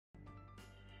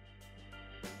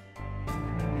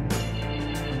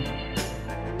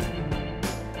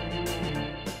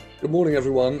Good morning,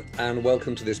 everyone, and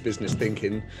welcome to this Business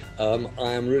Thinking. I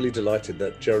am really delighted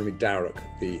that Jeremy Darroch,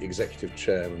 the Executive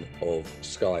Chairman of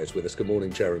Sky, is with us. Good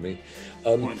morning, Jeremy.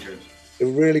 Morning, James.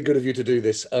 Really good of you to do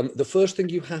this. The first thing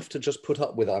you have to just put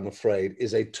up with, I'm afraid,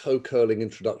 is a toe-curling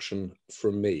introduction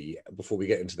from me before we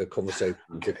get into the conversation,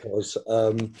 because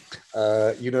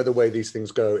you know the way these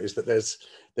things go is that there's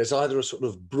either a sort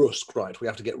of brusque, right, we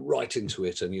have to get right into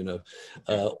it, and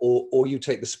or you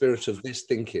take the spirit of this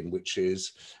thinking, which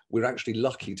is we're actually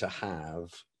lucky to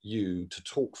have you to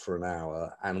talk for an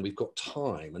hour, and we've got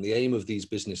time. And the aim of these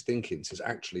business thinkings is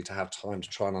actually to have time to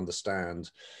try and understand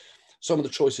some of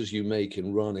the choices you make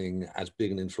in running as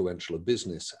big and influential a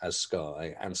business as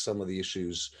Sky, and some of the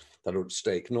issues that are at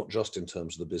stake, not just in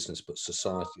terms of the business, but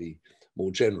society more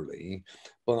generally.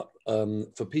 But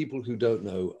for people who don't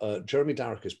know, Jeremy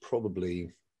Darroch is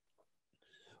probably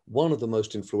one of the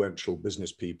most influential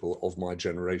business people of my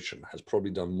generation, has probably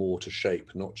done more to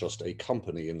shape not just a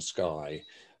company in Sky,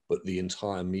 but the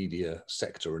entire media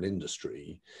sector and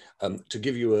industry. To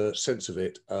give you a sense of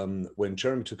it, when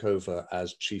Jeremy took over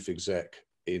as chief exec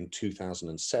in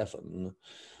 2007,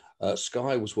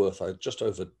 Sky was worth just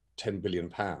over £10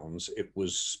 billion. It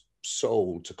was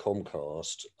sold to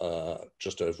Comcast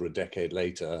just over a decade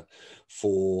later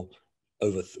for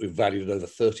valued at over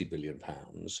 £30 billion.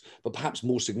 But perhaps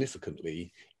more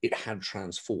significantly, it had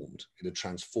transformed. It had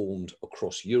transformed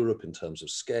across Europe in terms of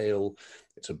scale.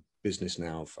 It's a business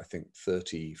now of, I think,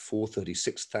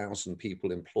 36,000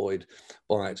 people employed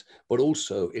by it. But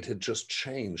also, it had just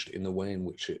changed in the way in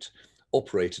which it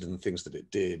operated and the things that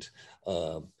it did.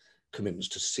 Commitments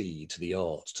to sea, to the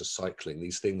arts, to cycling,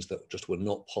 these things that just were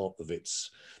not part of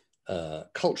its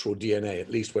cultural DNA. At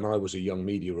least when I was a young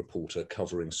media reporter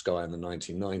covering Sky in the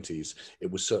 1990s, it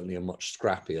was certainly a much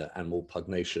scrappier and more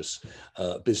pugnacious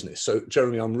business. So,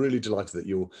 Jeremy, I'm really delighted that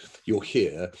you're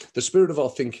here. The spirit of our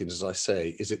thinking, as I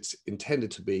say, is it's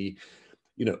intended to be,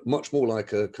 much more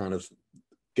like a kind of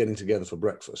getting together for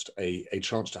breakfast, a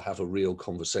chance to have a real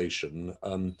conversation.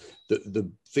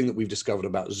 The thing that we've discovered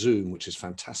about Zoom, which is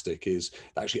fantastic, is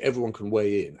that actually everyone can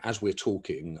weigh in. As we're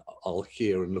talking, I'll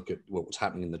hear and look at what's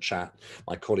happening in the chat.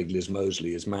 My colleague Liz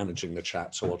Mosley is managing the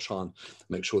chat, so I'll try and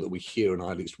make sure that we hear and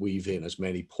I at least weave in as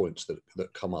many points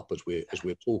that come up as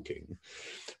we're talking.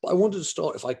 But I wanted to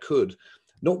start, if I could,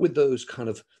 not with those kind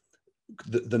of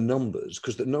the numbers,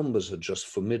 because the numbers are just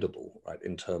formidable, right,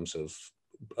 in terms of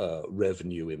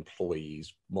revenue,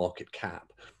 employees, market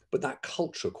cap, but that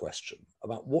culture question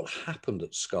about what happened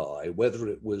at Sky, whether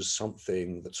it was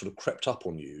something that sort of crept up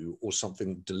on you or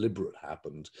something deliberate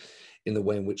happened in the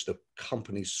way in which the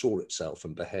company saw itself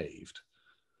and behaved.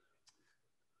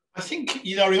 I think,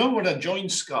 I remember when I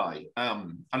joined Sky,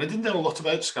 and I didn't know a lot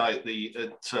about Sky at the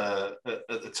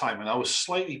time, and I was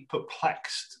slightly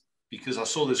perplexed because I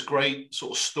saw this great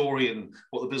sort of story and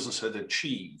what the business had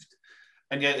achieved.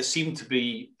 And yet it seemed to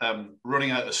be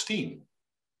running out of steam,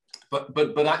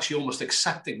 but actually almost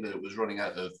accepting that it was running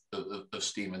out of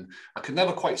steam, and I could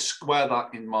never quite square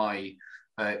that in my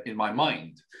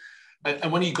mind.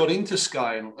 And when you got into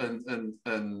Sky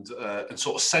and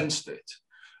sort of sensed it,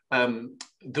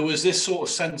 there was this sort of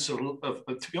sense of,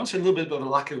 to be honest, a little bit of a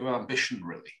lack of ambition,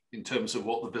 really, in terms of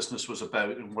what the business was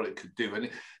about and what it could do, and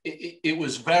it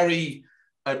was very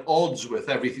at odds with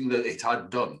everything that it had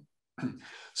done.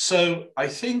 So I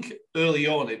think early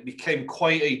on it became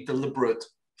quite a deliberate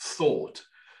thought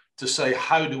to say,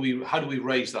 how do we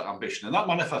raise that ambition? And that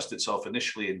manifested itself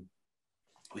initially in,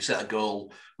 we set a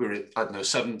goal. We were at, I don't know,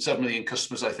 7 million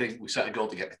customers, I think. We set a goal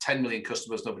to get to 10 million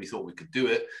customers. Nobody thought we could do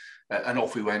it. And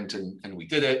off we went and we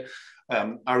did it.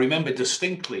 I remember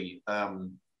distinctly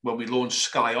when we launched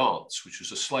Sky Arts, which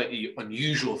was a slightly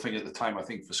unusual thing at the time, I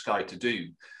think, for Sky to do.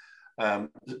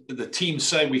 The team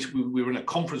saying we were in a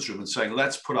conference room and saying,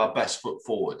 let's put our best foot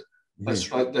forward.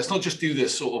 Let's not just do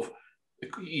this sort of,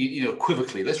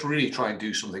 equivocally. Let's really try and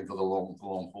do something for the long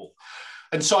haul.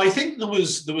 And so I think there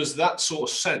was that sort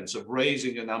of sense of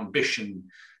raising an ambition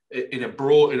in a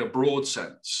broad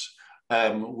sense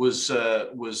was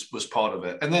part of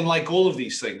it. And then, like all of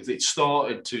these things, it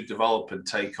started to develop and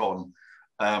take on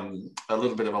a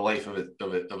little bit of a life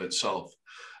of itself.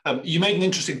 You made an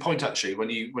interesting point, actually, when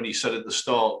you said at the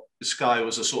start, Sky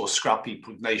was a sort of scrappy,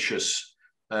 pugnacious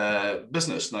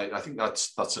business, and I think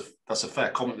that's a fair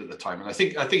comment at the time, and I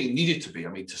think it needed to be.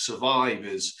 I mean, to survive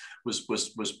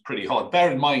was pretty hard. Bear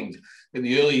in mind, in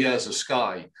the early years of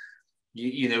Sky,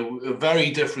 a very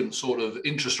different sort of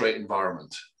interest rate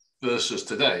environment versus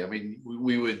today. I mean,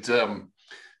 we would.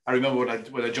 I remember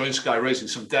when I joined Sky, raising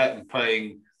some debt and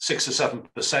paying 6 or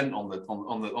 7%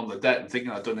 on the debt, and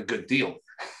thinking I'd done a good deal.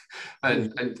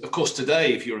 And of course,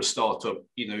 today, if you're a startup,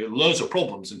 you know, loads of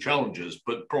problems and challenges,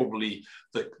 but probably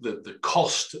the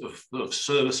cost of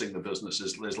servicing the business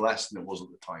is less than it was at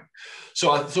the time.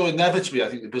 So inevitably, I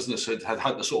think the business had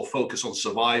to sort of focus on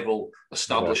survival,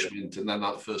 establishment, and then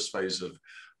that first phase of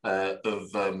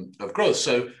growth.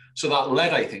 So that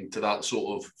led, I think, to that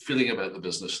sort of feeling about the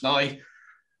business. Now, I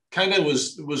kind of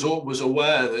was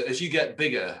aware that as you get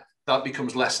bigger, that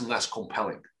becomes less and less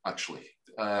compelling, actually.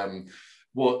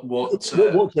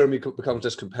 What Jeremy becomes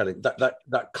less compelling?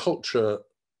 That culture.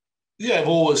 Yeah, I've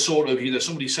always sort of, you know,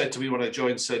 somebody said to me when I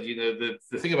joined, said, you know,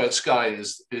 the thing about Sky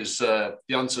is the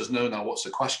answer is no. Now, what's the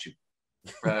question?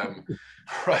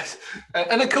 Right,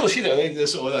 and of course, you know,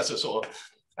 that's a sort of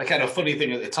a kind of funny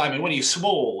thing at the time. And when you're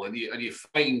small and you're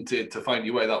fighting to find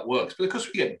your way, that works. But of course,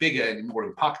 we get bigger and more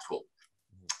impactful.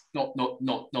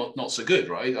 Not so good,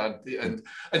 right? And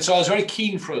so I was very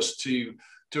keen for us to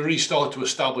really start to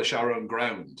establish our own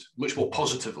ground much more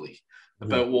positively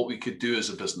about what we could do as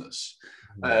a business,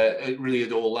 really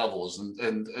at all levels,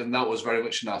 and that was very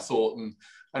much in our thought, and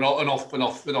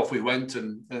off we went,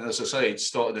 and as I say, it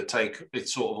started to take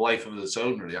its sort of life of its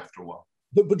own really after a while.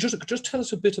 But just tell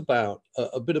us a bit about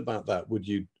that, would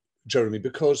you, Jeremy?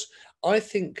 Because I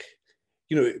think,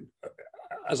 you know,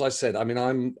 as I said, I mean,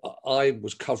 I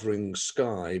was covering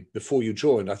Sky before you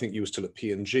joined. I think you were still at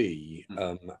P&G.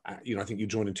 You know, I think you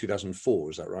joined in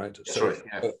 2004. Is that right? That's right.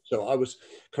 Yeah. So I was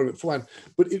covering it beforehand,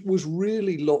 but it was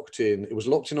really locked in. It was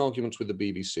locked in arguments with the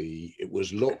BBC. It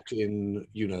was locked in,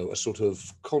 you know, a sort of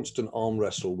constant arm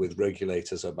wrestle with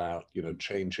regulators about, you know,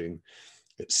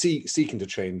 seeking to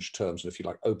change terms and, if you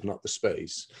like, open up the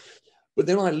space. But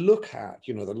then I look at,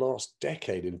 you know, the last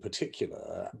decade in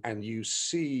particular, and you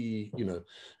see, you know,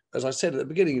 as I said at the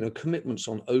beginning, you know, commitments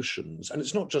on oceans, and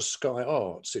it's not just Sky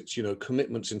Arts, it's, you know,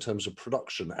 commitments in terms of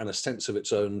production and a sense of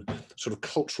its own sort of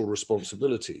cultural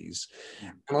responsibilities.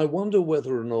 And I wonder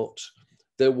whether or not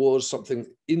there was something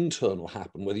internal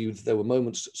happen, whether there were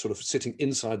moments sort of sitting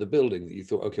inside the building that you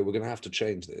thought, okay, we're going to have to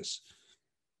change this.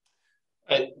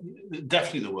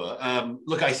 Definitely there were.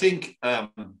 Look, I think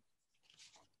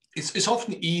it's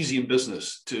often easy in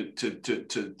business to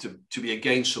be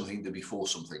against something, to be for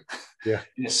something. Yeah.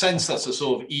 In a sense, that's a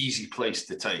sort of easy place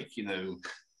to take. You know,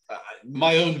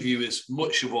 my own view is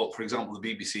much of what, for example,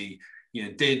 the BBC, you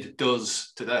know,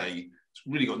 does today. It's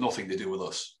really got nothing to do with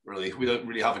us, really. We don't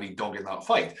really have any dog in that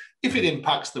fight. If it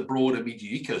impacts the broader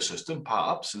media ecosystem,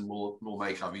 perhaps, and we'll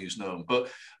make our views known. But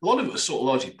a lot of it was sort of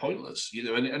largely pointless, you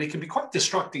know, and it can be quite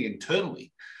distracting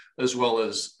internally as well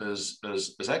as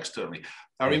externally.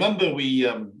 I remember we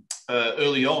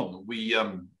early on we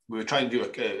were trying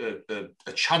to do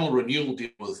a channel renewal deal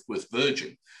with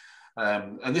Virgin,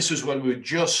 and this was when we were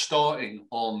just starting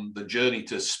on the journey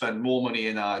to spend more money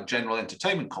in our general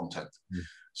entertainment content.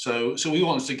 So we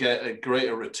wanted to get a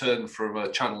greater return from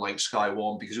a channel like Sky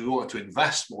One because we wanted to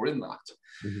invest more in that.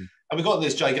 And we got in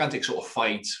this gigantic sort of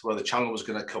fight where the channel was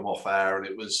going to come off air, and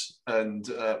it was, and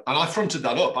I fronted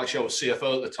that up. Actually, I was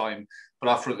CFO at the time, but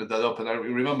I fronted that up. And I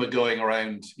remember going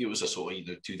around. It was a sort of, you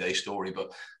know, 2-day story,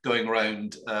 but going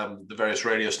around the various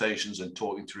radio stations and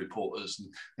talking to reporters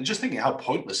and just thinking how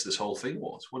pointless this whole thing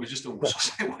was. Well, it just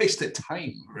was a waste of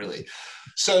time, really.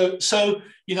 So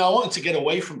you know, I wanted to get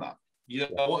away from that. You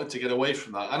know, I wanted to get away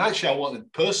from that, and actually, I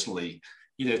wanted personally,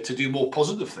 you know, to do more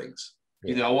positive things.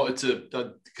 You know, I wanted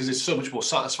to, because it's so much more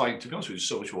satisfying, to be honest with you, it's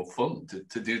so much more fun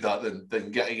to do that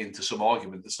than getting into some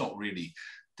argument that's not really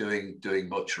doing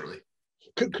much, really.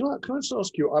 Can I just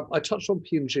ask you, I touched on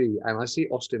P&G, and I see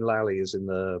Austin Lally is in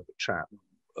the chat,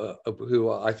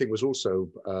 who I think was also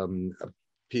a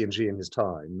P&G in his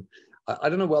time. I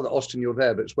don't know whether, Austin, you're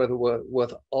there, but it's whether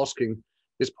worth asking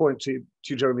this point to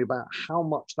Jeremy about how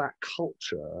much that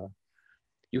culture.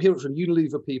 You hear it from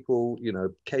Unilever people, you know,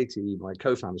 Katie, my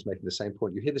co-founder, is making the same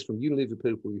point. You hear this from Unilever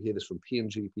people, you hear this from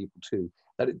P&G people too,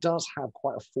 that it does have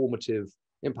quite a formative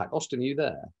impact. Austin, are you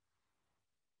there?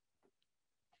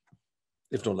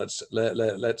 If not, let's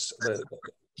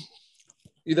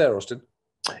you there, Austin?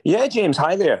 Yeah, James.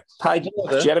 Hi there. Hi,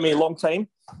 Jeremy. Long time.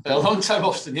 A long time,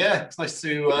 Austin. Yeah, it's nice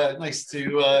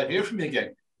to hear from you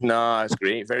again. No, that's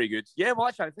great. Very good. Yeah, well,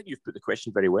 actually, I think you've put the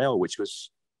question very well, which was,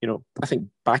 you know, I think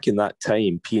back in that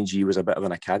time, P&G was a bit of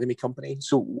an academy company.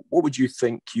 So what would you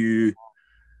think you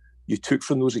took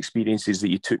from those experiences that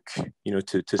you took, you know,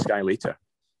 to Sky later?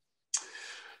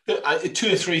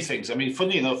 2 or 3 things. I mean,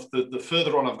 funny enough, the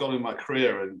further on I've gone in my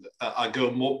career, and I go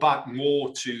back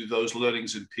more to those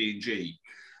learnings in P&G,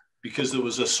 because there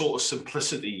was a sort of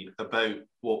simplicity about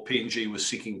what P&G was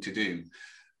seeking to do.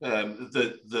 You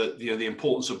know, the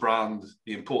importance of brand,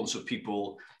 the importance of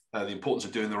people, the importance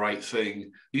of doing the right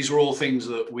thing. These are all things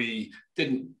that we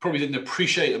probably didn't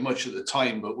appreciate as much at the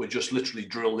time, but were just literally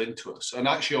drilled into us, and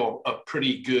actually are a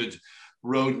pretty good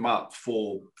roadmap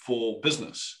for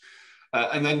business.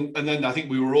 And then I think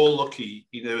we were all lucky,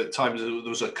 at times there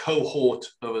was a cohort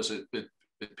of us at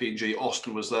P&G.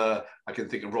 Austin was there. I can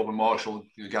think of Robin Marshall,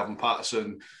 Gavin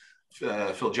Patterson,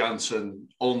 Phil Jansen,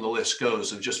 on the list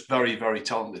goes, of just very, very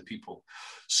talented people.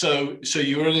 So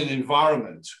you were in an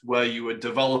environment where you were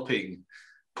developing,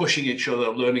 pushing each other,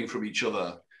 learning from each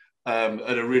other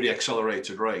at a really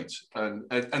accelerated rate. And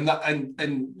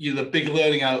the big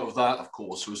learning out of that, of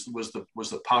course, was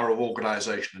the power of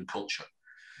organization and culture.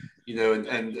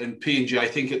 And P&G, I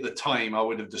think at the time, I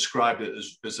would have described it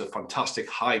as a fantastic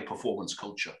high performance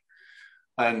culture.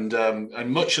 And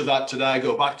much of that today I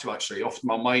go back to, actually. Often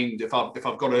my mind, if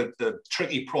I've got a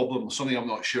tricky problem, something I'm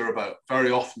not sure about,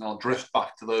 very often I'll drift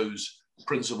back to those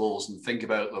principles and think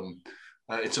about them.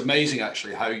 It's amazing,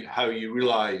 actually, how you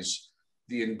realize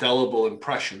the indelible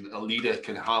impression a leader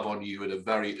can have on you at a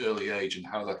very early age, and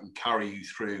how that can carry you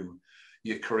through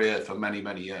your career for many,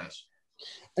 many years.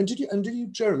 And did you,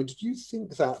 Jeremy, did you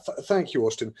think that, thank you,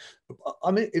 Austin.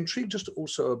 I'm intrigued just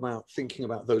also about thinking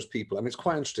about those people. I mean, it's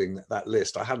quite interesting, that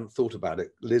list. I hadn't thought about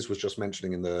it. Liz was just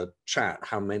mentioning in the chat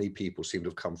how many people seem to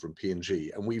have come from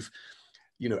P&G. And we've,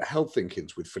 held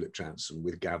think-ins with Philip Jansen,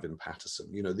 with Gavin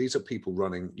Patterson. These are people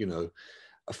running,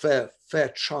 a fair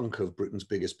chunk of Britain's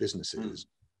biggest businesses.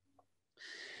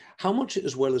 How much,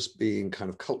 as well as being kind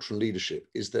of cultural leadership,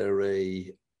 is there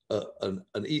an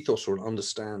ethos or an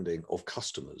understanding of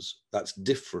customers that's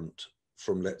different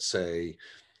from, let's say,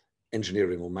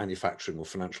 engineering or manufacturing or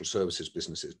financial services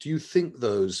businesses? Do you think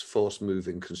those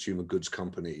fast-moving consumer goods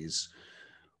companies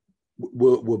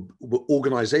were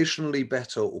organizationally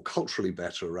better or culturally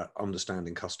better at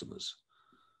understanding customers?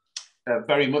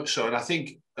 Very much so. And I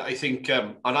think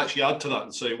I'd actually add to that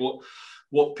and say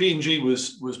what P&G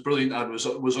was brilliant at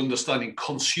was understanding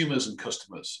consumers and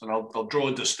customers. And I'll draw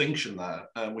a distinction there,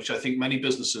 which I think many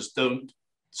businesses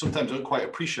sometimes don't quite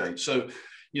appreciate. So,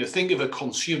 think of a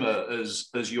consumer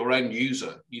as your end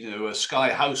user, a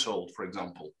Sky household, for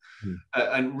example,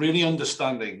 and really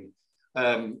understanding,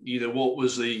 what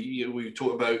was we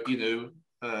talk about,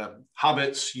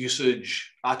 habits,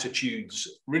 usage, attitudes,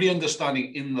 really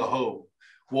understanding in the home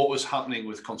what was happening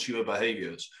with consumer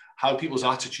behaviors, how people's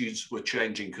attitudes were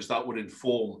changing, because that would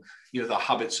inform, their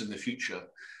habits in the future.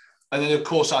 And then, of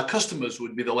course, our customers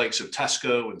would be the likes of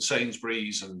Tesco and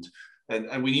Sainsbury's, and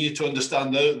we needed to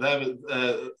understand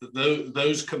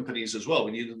those companies as well.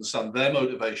 We needed to understand their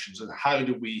motivations, and how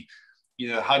do we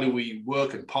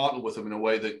work and partner with them in a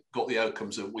way that got the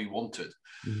outcomes that we wanted.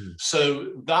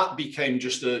 So that became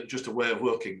just a way of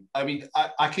working. I mean,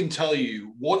 I can tell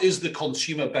you, what is the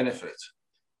consumer benefit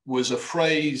was a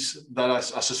phrase that I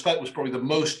suspect was probably the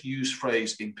most used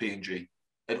phrase in P&G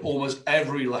at almost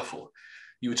every level.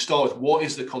 You would start with, what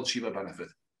is the consumer benefit?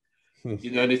 And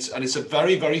it's a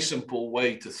very, very simple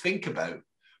way to think about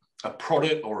a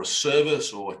product or a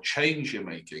service or a change you're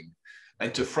making,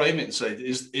 and to frame it and say,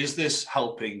 is this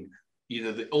helping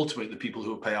ultimately the people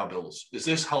who pay our bills? Is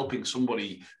this helping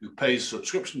somebody who pays a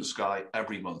subscription to Sky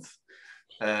every month?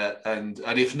 And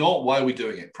if not, why are we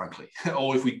doing it, frankly?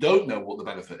 Or if we don't know what the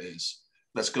benefit is,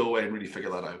 let's go away and really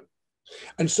figure that out.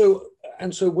 And so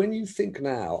when you think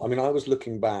now, I mean, I was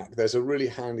looking back, there's a really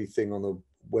handy thing on the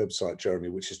website, Jeremy,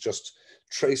 which is just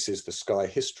traces the Sky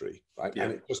history, right? Yeah.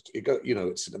 And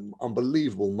it's an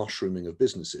unbelievable mushrooming of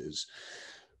businesses.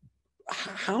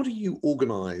 How do you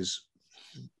organize,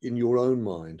 in your own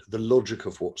mind, the logic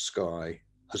of what Sky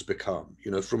has become,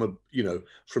 from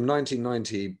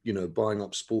 1990, buying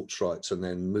up sports rights and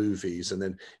then movies, and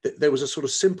then there was a sort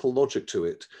of simple logic to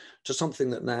it, to something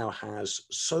that now has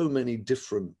so many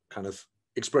different kind of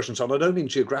expressions. And I don't mean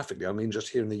geographically, I mean just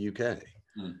here in the UK.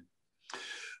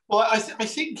 Well, I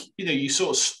think you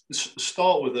sort of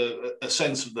start with a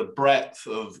sense of the breadth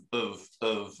of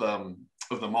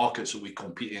the markets that we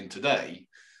compete in today,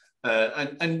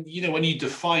 and when you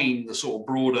define the sort of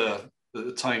broader, at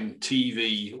the time,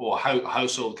 TV or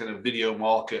household kind of video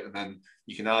market, and then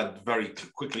you can add very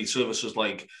quickly services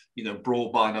like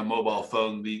broadband and mobile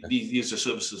phone. These are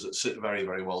services that sit very,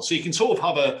 very well. So you can sort of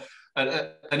have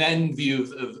an end view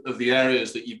of the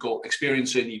areas that you've got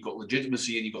experience in, you've got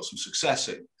legitimacy, and you've got some success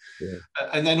in. Yeah.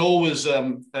 And then always,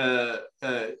 I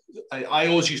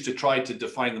always used to try to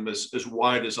define them as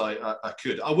wide as I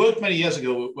could. I worked many years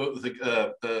ago with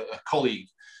a colleague,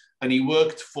 and he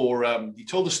worked for, he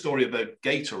told a story about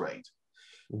Gatorade.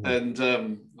 And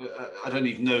I don't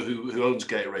even know who owns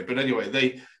Gatorade, but anyway,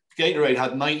 Gatorade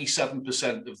had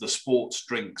 97% of the sports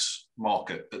drinks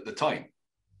market at the time.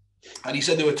 And he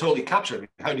said they were totally captured.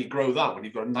 How do you grow that when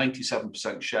you've got a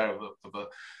 97% share of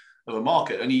a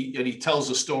market? And he tells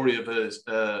the story of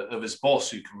his boss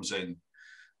who comes in,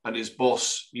 and his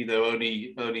boss,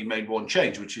 only made one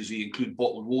change, which is he included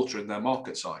bottled water in their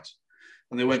market size.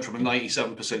 And they went from a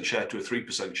 97% share to a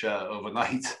 3% share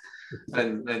overnight.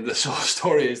 And the sort of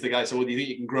story is the guy said, well, do you think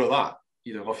you can grow that?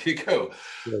 Off you go.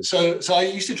 Right. So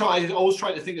I always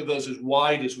try to think of those as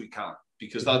wide as we can,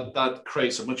 because that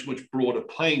creates a much, much broader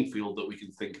playing field that we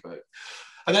can think about.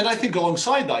 And then I think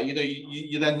alongside that,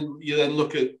 you then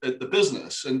look at the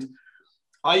business. And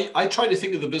I try to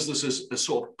think of the business as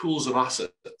sort of pools of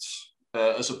assets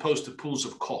as opposed to pools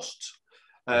of costs.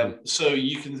 So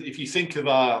if you think of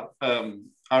our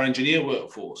engineer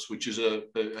workforce, which is a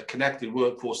connected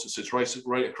workforce that sits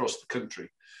right across the country,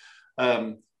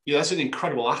 that's an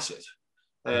incredible asset.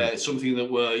 It's something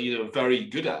that we're very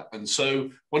good at. And so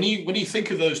when you think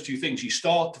of those two things, you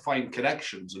start to find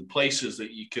connections and places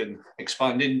that you can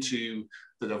expand into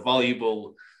that are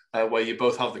valuable, where you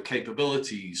both have the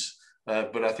capabilities,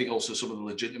 but I think also some of the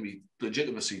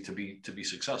legitimacy to be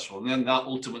successful. And then that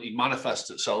ultimately manifests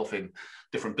itself in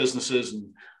different businesses and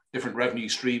different revenue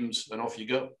streams, and off you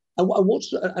go. And what's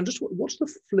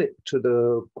the flip to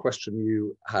the question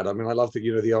you had? I mean, I love that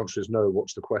the answer is no.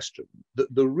 What's the question?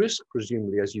 The risk,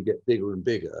 presumably, as you get bigger and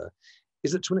bigger,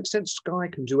 is that to an extent Sky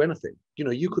can do anything.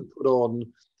 You could put on,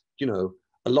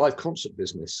 a live concert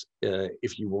business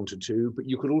if you wanted to, but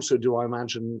you could also do, I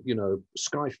imagine,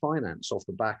 Sky Finance off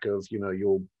the back of,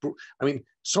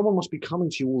 someone must be coming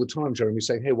to you all the time, Jeremy,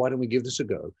 saying, hey, why don't we give this a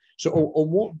go? So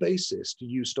on what basis do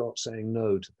you start saying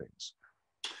no to things?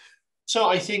 So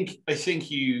I think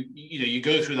you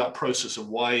go through that process of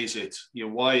why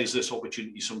is this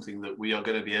opportunity something that we are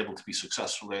going to be able to be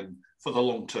successful in for the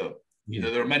long term?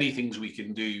 There are many things we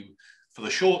can do for the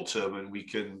short term, and we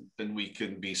can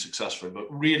be successful, but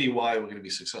really why we're going to be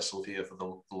successful here for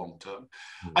the long term.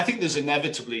 I think there's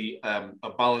inevitably a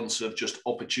balance of just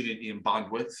opportunity and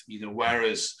bandwidth.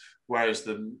 Whereas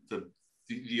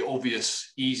the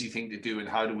obvious easy thing to do, and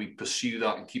how do we pursue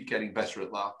that and keep getting better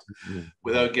at that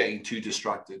without getting too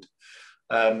distracted.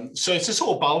 So it's a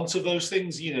sort of balance of those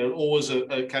things, always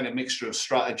a kind of mixture of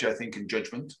strategy, I think, and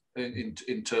judgment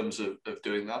in terms of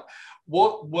doing that.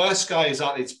 Where Sky is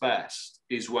at its best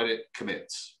is when it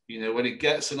commits, when it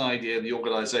gets an idea and the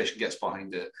organization gets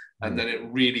behind it, and then it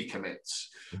really commits.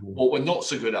 What we're not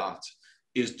so good at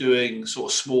is doing sort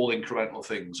of small incremental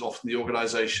things. Often the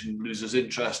organization loses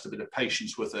interest, a bit of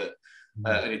patience with it,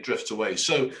 and it drifts away.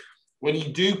 So when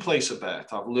you do place a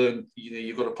bet, I've learned,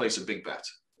 you've got to place a big bet,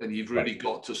 and you've really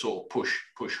got to sort of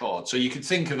push hard. So you could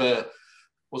think of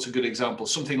what's a good example?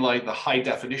 Something like the high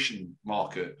definition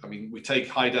market. I mean, we take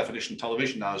high definition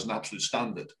television now as an absolute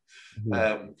standard.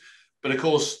 But of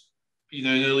course, in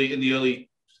the early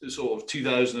sort of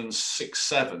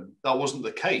 2006-07, that wasn't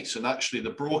the case. And actually the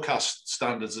broadcast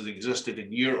standards that existed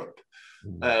in Europe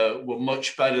were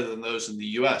much better than those in the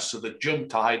US. So the jump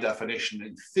to high definition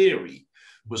in theory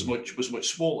was much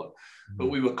smaller. But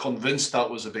we were convinced that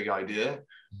was a big idea.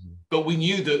 But we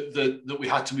knew that we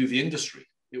had to move the industry.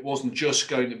 It wasn't just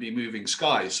going to be moving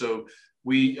Sky. So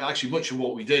much of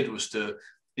what we did was to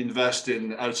invest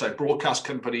in outside broadcast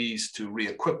companies, to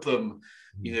re-equip them,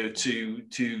 to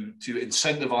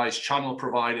incentivize channel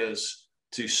providers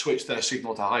to switch their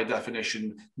signal to high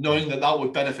definition, knowing that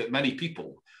would benefit many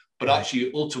people, but actually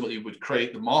ultimately would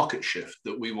create the market shift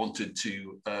that we wanted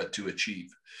to achieve.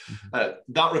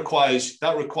 That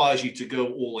requires you to go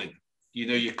all in.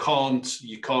 You can't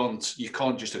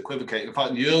just equivocate. In fact,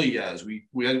 in the early years, we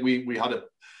had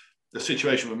a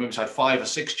situation where maybe we had 5 or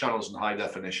 6 channels in high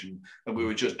definition, and we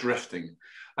were just drifting.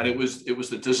 And it was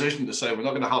the decision to say, we're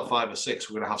not going to have 5 or 6,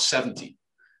 we're going to have 70.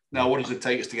 Now, what does it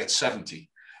take us to get 70?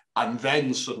 And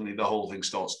then suddenly the whole thing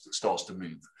starts to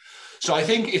move. So I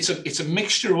think it's a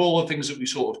mixture of all the things that we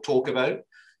sort of talk about.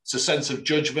 It's a sense of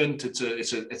judgment.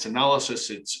 It's analysis.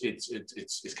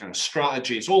 It's kind of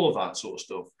strategy. It's all of that sort of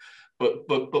stuff.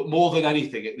 But more than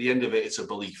anything, at the end of it, it's a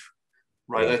belief,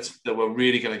 right? Yeah. That we're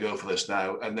really going to go for this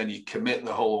now, and then you commit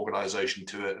the whole organization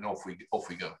to it, and off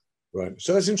we go. Right.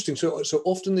 So that's interesting. So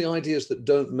often the ideas that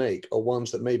don't make are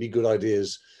ones that may be good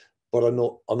ideas, but are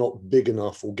not big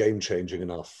enough or game changing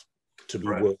enough to be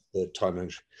worth the time and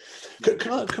energy.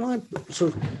 Can I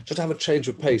sort of just have a change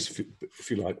of pace,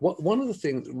 if you like? One of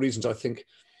the reasons I think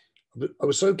I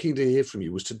was so keen to hear from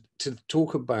you was to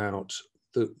talk about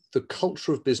the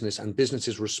culture of business and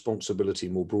business's responsibility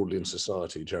more broadly in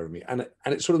society, Jeremy. And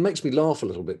it sort of makes me laugh a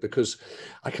little bit, because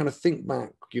I kind of think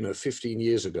back, 15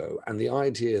 years ago, and the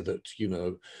idea that,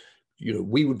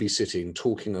 we would be sitting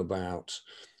talking about,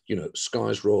 you know,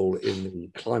 Sky's role in the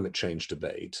climate change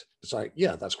debate. It's like,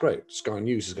 yeah, that's great. Sky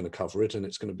News is going to cover it, and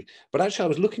it's going to be. But actually, I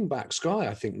was looking back. Sky,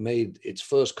 I think, made its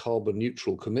first carbon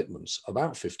neutral commitments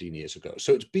about 15 years ago.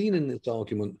 So it's been in this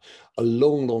argument a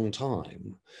long, long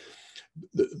time.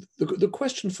 The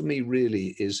question for me really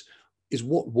is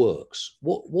what works?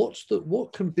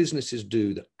 What can businesses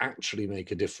do that actually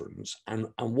make a difference, and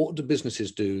what do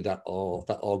businesses do that are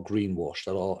greenwash,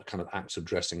 that are kind of acts of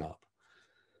dressing up?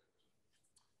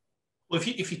 Well,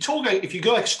 if you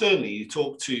go externally, you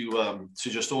talk to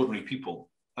just ordinary people,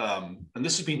 and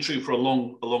this has been true for a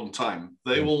long time.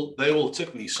 They will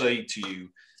typically say to you,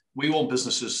 "We want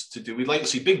businesses to do. We'd like to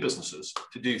see big businesses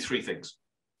to do three things.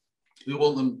 We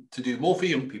want them to do more for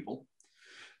young people.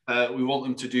 We want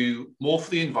them to do more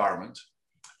for the environment,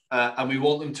 and we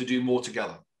want them to do more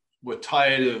together. We're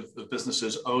tired of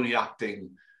businesses only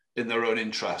acting in their own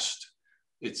interest.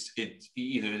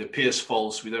 It appears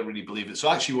false. We don't really believe it. So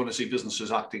actually, we want to see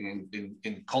businesses acting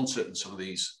in concert in some of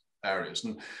these areas.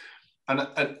 And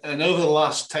over the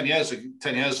last 10 years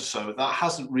or so, that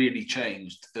hasn't really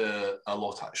changed a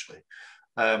lot, actually.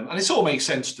 And it all makes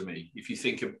sense to me if you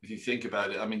think about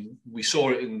it. I mean, we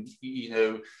saw it in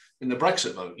the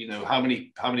Brexit vote. You know, how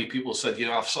many people said, you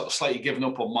know, I've sort of slightly given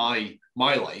up on my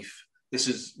life.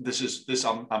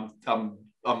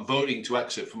 I'm voting to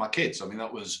exit for my kids. I mean,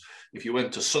 that was, if you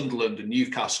went to Sunderland and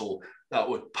Newcastle, that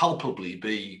would palpably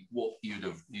be what you'd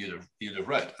have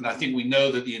read. And I think we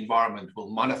know that the environment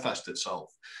will manifest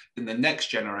itself in the next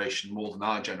generation more than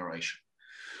our generation.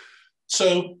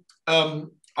 So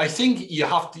I think you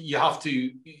have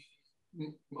to,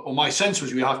 or my sense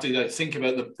was, we have to think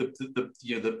about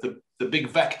the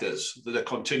big vectors that are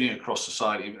continuing across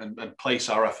society and place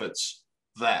our efforts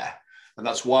there. And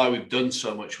that's why we've done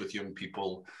so much with young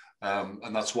people.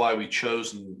 And that's why we've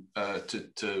chosen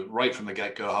to right from the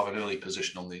get-go have an early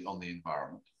position on the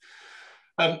environment.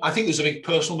 I think there's a big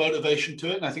personal motivation to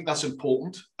it, and I think that's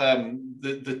important.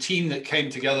 The team that came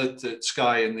together at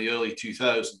Sky in the early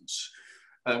 2000s,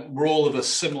 we're all of a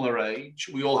similar age.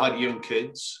 We all had young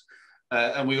kids,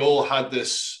 and we all had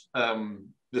this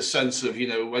sense of, you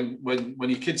know, when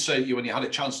your kids say to you, when you had a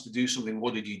chance to do something,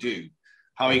 what did you do?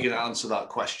 How are you going to answer that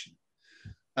question?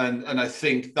 And I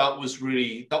think that was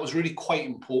really quite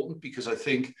important, because I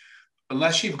think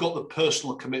unless you've got the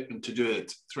personal commitment to do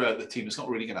it throughout the team, it's not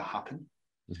really going to happen.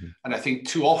 Mm-hmm. And I think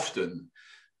too often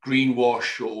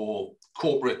greenwash or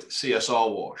corporate CSR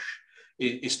wash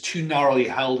is too narrowly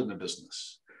held in the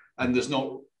business, and there's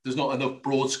not enough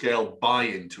broad scale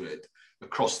buy-in to it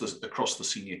across the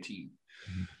senior team.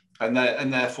 Mm-hmm.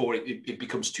 And therefore it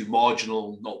becomes too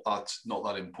marginal, not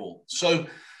that important. So,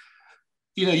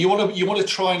 you know, you want to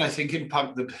try and, I think,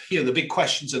 impact the big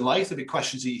questions in life, the big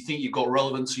questions that you think you've got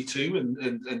relevancy to,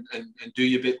 and do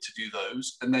your bit to do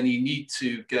those. And then you need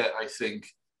to get, I think,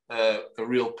 a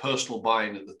real personal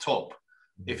buy-in at the top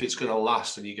if it's going to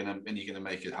last and you're going to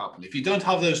make it happen. If you don't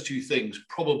have those two things,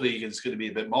 probably it's going to be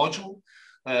a bit marginal,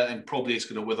 and probably it's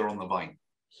going to wither on the vine.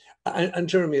 And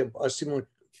Jeremy, I see my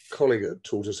colleague at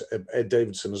Tortoise, Ed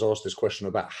Davidson, has asked this question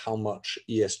about how much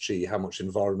ESG, how much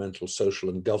environmental, social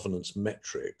and governance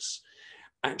metrics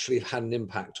actually have had an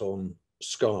impact on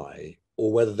Sky,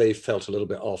 or whether they felt a little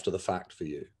bit after the fact for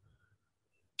you.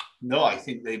 No, I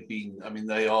think they've been, I mean,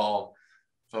 they are,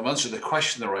 if I'm answering the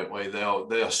question the right way, they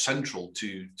are central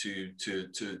to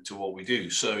what we do.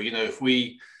 So, you know, if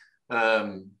we,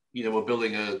 we're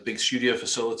building a big studio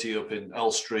facility up in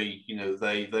Elstree, you know,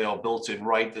 they are built in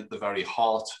right at the very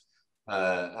heart,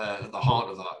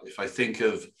 of that. If I think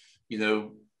of, you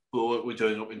know, what we're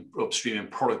doing upstream in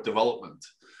product development,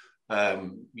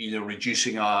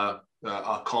 reducing our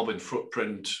carbon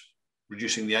footprint,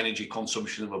 reducing the energy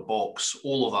consumption of a box,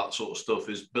 all of that sort of stuff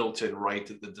is built in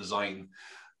right at the design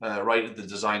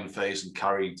phase and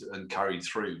carried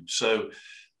through. So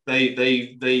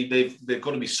they've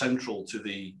got to be central to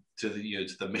the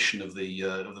mission of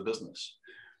the business.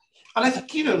 And I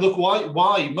think, you know, look,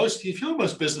 why most, if you look at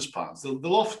most business plans, they'll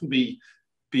often be,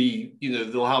 you know,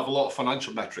 they'll have a lot of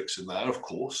financial metrics in there, of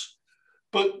course,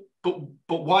 but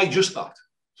why just that?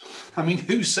 I mean,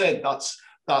 who said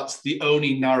that's the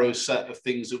only narrow set of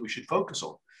things that we should focus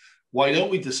on? Why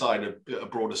don't we decide a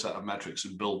broader set of metrics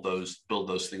and build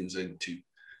those things into?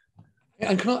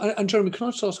 And Jeremy, can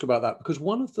I just ask about that? Because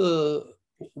one of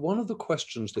the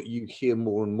questions that you hear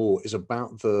more and more is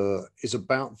about the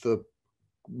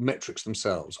metrics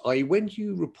themselves. I.e., when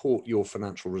you report your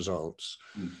financial results,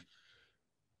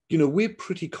 you know, we're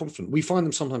pretty confident. We find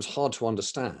them sometimes hard to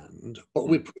understand, but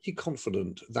we're pretty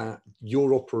confident that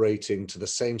you're operating to the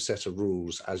same set of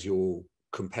rules as your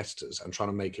competitors and trying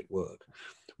to make it work.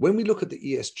 When we look at the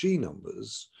ESG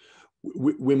numbers,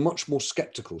 we're much more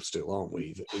skeptical still, aren't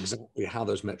we, exactly how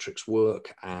those metrics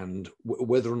work and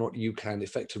whether or not you can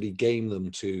effectively game them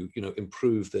to,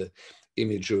 improve the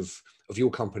image of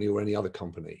your company or any other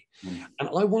company. And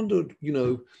I wondered,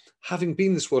 having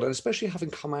been this world, and especially having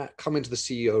come into the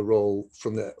CEO role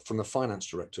from the finance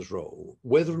director's role,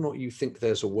 whether or not you think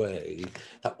there's a way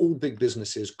that all big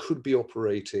businesses could be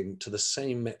operating to the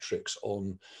same metrics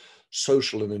on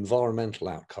social and environmental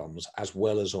outcomes as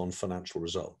well as on financial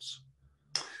results.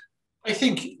 I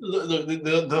think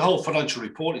the whole financial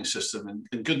reporting system,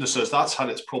 and goodness knows that's had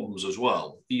its problems as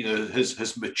well,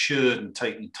 has matured and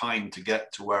taken time to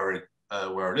get to where it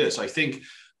is. I think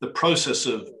the process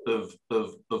of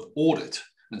audit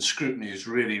and scrutiny is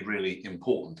really, really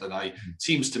important. And it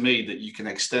seems to me that you can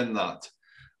extend that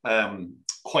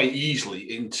quite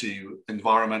easily into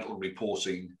environmental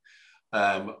reporting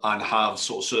and have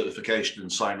sort of certification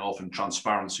and sign off and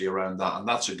transparency around that. And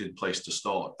that's a good place to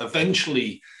start.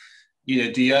 Eventually, do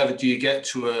you get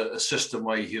to a system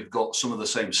where you've got some of the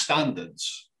same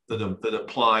standards that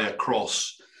apply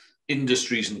across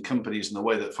industries and companies in the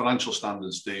way that financial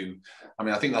standards do? I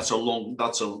mean, I think that's a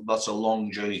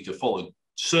long journey to follow.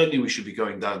 Certainly, we should be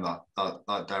going down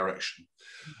that direction,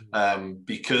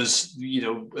 because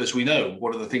as we know,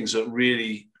 one of the things that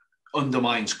really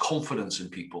undermines confidence in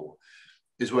people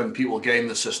is when people game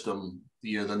the system.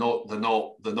 They're not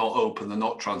open, they're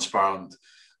not transparent.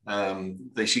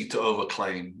 They seek to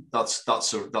overclaim.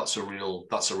 That's a real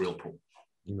problem.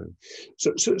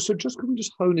 So just can we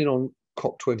just hone in on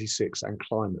COP26 and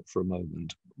climate for a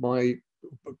moment? My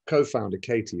co-founder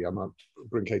Katie, I might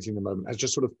bring Katie in a moment, has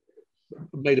just sort of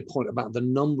made a point about the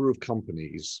number of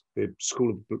companies, the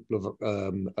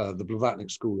Blavatnik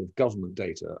School of Government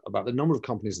data, about the number of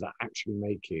companies that are actually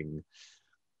making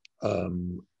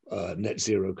net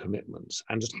zero commitments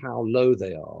and just how low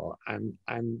they are,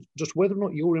 and just whether or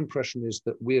not your impression is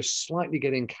that we're slightly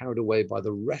getting carried away by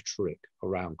the rhetoric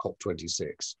around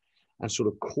COP26 and sort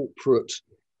of corporate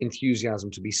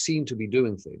enthusiasm to be seen to be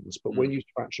doing things, but when you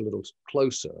scratch a little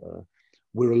closer,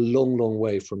 we're a long, long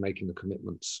way from making the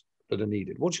commitments that are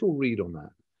needed. What's your read on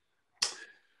that?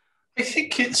 I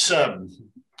think it's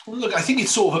I think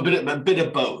it's sort of a bit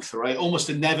of both, right?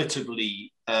 Almost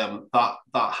inevitably, that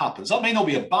happens. That may not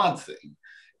be a bad thing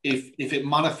if it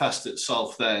manifests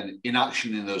itself then in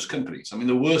action in those companies. I mean,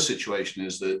 the worst situation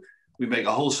is that we make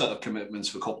a whole set of commitments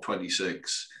for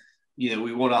COP26.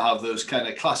 We want to have those kind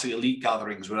of classic elite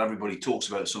gatherings where everybody talks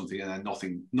about something and then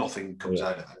nothing comes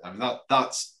out of it. I mean,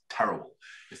 that's terrible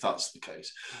if that's the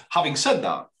case. Having said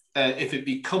that, if it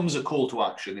becomes a call to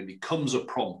action, it becomes a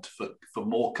prompt for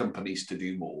more companies to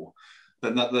do more,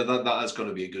 then that has got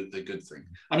to be a good thing.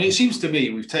 I mean, it seems to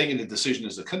me we've taken a decision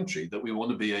as a country that we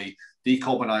want to be a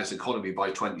decarbonized economy by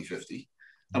 2050,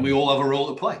 and we all have a role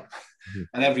to play.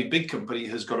 And every big company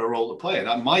has got a role to play.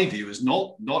 And my view is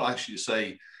not actually to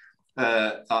say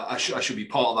I should be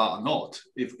part of that or not.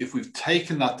 If we've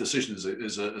taken that decision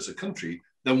as a country,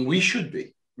 then we should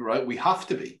be, right? We have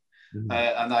to be.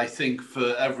 And I think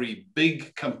for every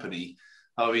big company,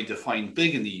 how we define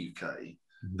big in the UK,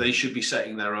 they should be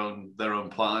setting their own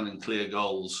plan and clear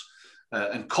goals.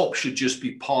 And COP should just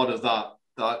be part of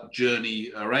that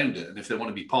journey around it. And if they want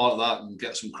to be part of that and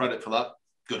get some credit for that,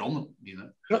 good on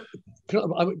them.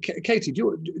 Katie,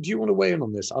 do you want to weigh in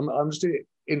on this? I'm just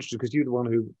interested because you're the one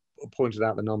who pointed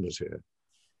out the numbers here.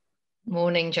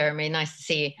 Morning, Jeremy. Nice to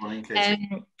see you. Morning,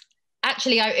 Katie.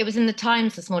 Actually, it was in the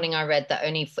Times this morning. I read that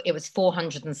it was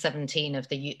 417 of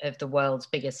the world's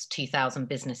biggest 2,000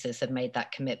 businesses had made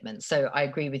that commitment. So I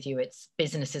agree with you. It's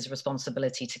businesses'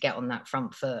 responsibility to get on that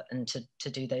front foot and to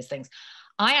do those things.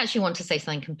 I actually want to say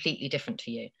something completely different to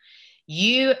you.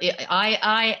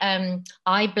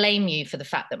 I blame you for the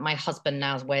fact that my husband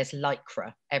now wears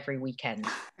Lycra every weekend,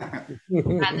 and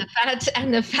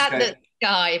the fact that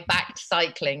Sky backed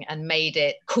cycling and made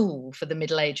it cool for the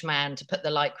middle-aged man to put the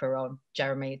Lycra on.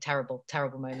 Jeremy, terrible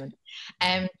moment.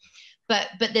 But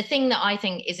the thing that I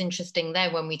think is interesting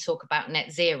there when we talk about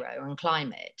net zero and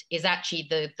climate is actually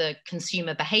the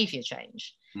consumer behavior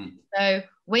change. So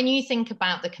when you think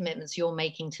about the commitments you're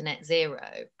making to net zero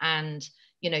and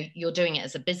you're doing it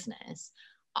as a business,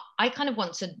 I kind of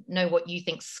want to know what you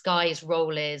think Sky's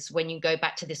role is when you go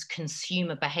back to this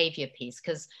consumer behavior piece,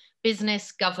 because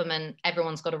business, government,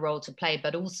 everyone's got a role to play,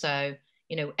 but also,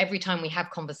 every time we have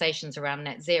conversations around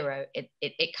net zero,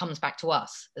 it comes back to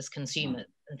us as consumers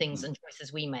and things and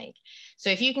choices we make. So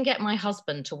if you can get my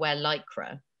husband to wear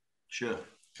Lycra. Sure.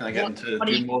 Can I get him to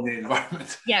do more in the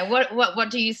environment? Yeah. What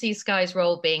do you see Sky's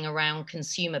role being around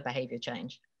consumer behavior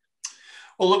change?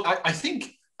 Well, look, I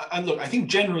think And look, I think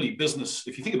generally business,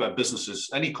 if you think about businesses,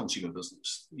 any consumer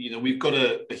business, we've got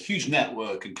a huge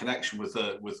network and connection with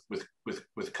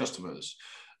customers,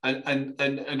 and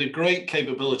a great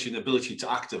capability and ability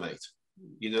to activate.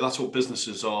 That's what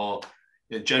businesses are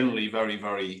generally very,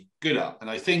 very good at. And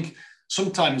I think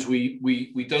sometimes we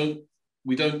don't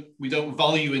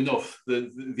value enough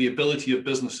the ability of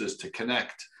businesses to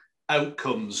connect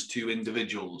outcomes to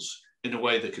individuals in a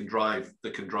way that can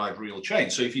drive real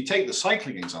change. So if you take the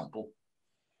cycling example,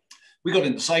 we got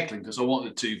into cycling because I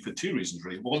wanted to, for two reasons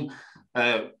really. One,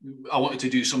 I wanted to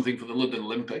do something for the London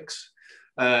Olympics.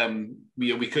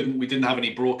 We didn't have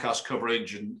any broadcast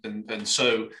coverage, and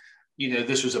so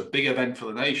this was a big event for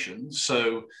the nation.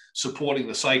 So supporting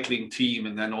the cycling team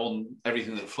and then on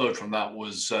everything that flowed from that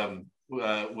was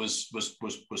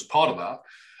part of that.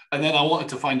 And then I wanted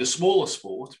to find a smaller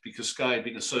sport because Sky had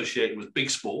been associated with big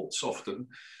sports often,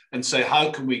 and say,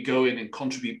 how can we go in and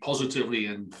contribute positively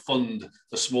and fund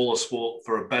a smaller sport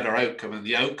for a better outcome? And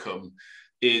the outcome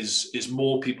is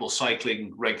more people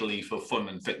cycling regularly for fun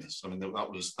and fitness. I mean,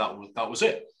 that was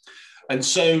it. And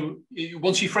so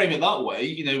once you frame it that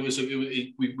way,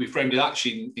 we framed it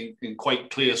actually in quite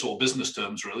clear sort of business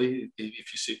terms, really.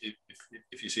 If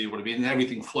you see what I mean, and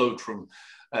everything flowed from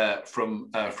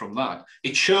that.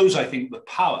 It shows, I think, the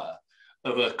power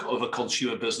of a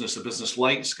consumer business, a business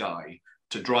like Sky,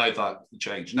 to drive that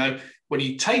change. Now, when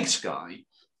you take Sky,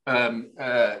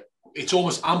 it's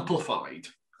almost amplified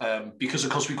because,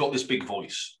 of course, we've got this big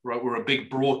voice, right? We're a big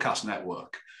broadcast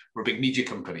network. We're a big media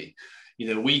company.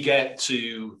 We get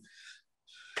to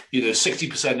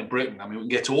 60% of Britain. I mean, we can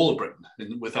get to all of Britain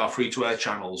with our free-to-air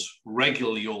channels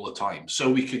regularly all the time. So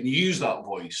we can use that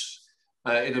voice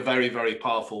in a very, very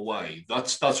powerful way.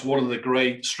 That's one of the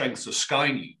great strengths of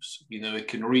Sky News. It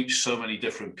can reach so many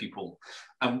different people,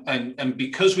 and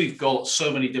because we've got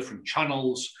so many different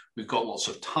channels, we've got lots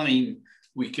of time.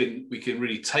 We can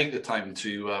really take the time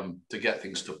to get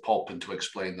things to pop and to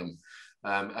explain them,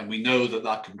 and we know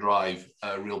that can drive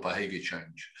real behaviour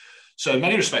change. So in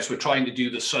many respects, we're trying to do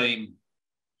the same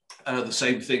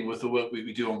thing with the work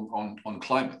we do on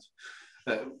climate.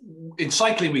 In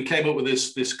cycling, we came up with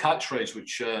this catchphrase,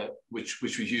 which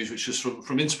we use, which is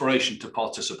from inspiration to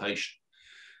participation.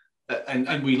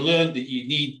 And we learned that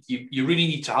you really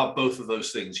need to have both of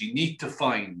those things. You need to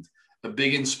find a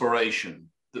big inspiration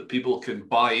that people can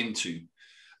buy into,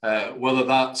 whether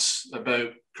that's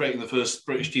about creating the first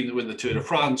British team to win the Tour de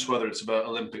France, whether it's about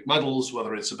Olympic medals,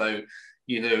 whether it's about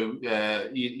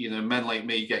men like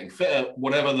me getting fitter,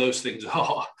 whatever those things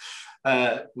are.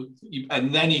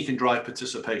 And then you can drive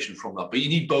participation from that. But you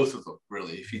need both of them,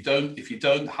 really. If you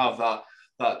don't have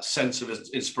that sense of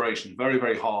inspiration, very,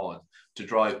 very hard to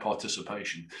drive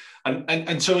participation.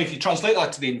 And so if you translate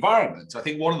that to the environment, I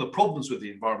think one of the problems with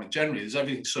the environment generally is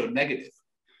everything's so negative.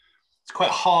 It's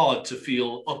quite hard to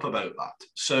feel up about that.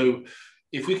 So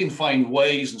if we can find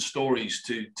ways and stories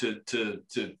to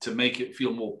make it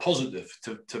feel more positive,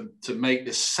 to make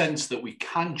this sense that we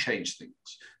can change things,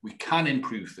 we can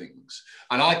improve things,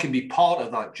 and I can be part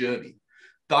of that journey,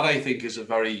 that I think is a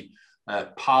very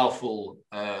powerful,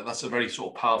 that's a very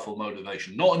sort of powerful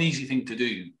motivation. Not an easy thing to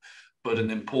do, but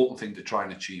an important thing to try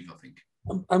and achieve, I think.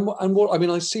 And what I mean,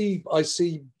 I see,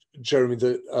 Jeremy,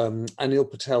 that Anil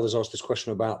Patel has asked this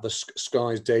question about the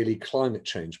Sky's daily climate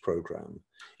change program.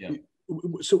 Yeah.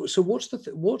 So what's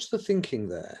the thinking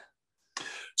there?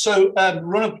 So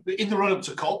in the run up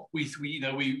to COP,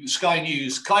 Sky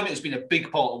News, climate has been a big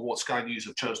part of what Sky News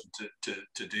have chosen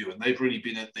to do, and they've really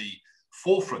been at the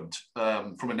forefront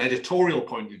from an editorial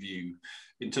point of view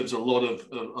in terms of a lot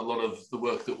of the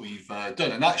work that we've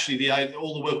done. And actually,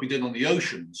 all the work we did on the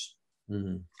oceans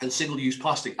and single-use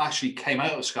plastic actually came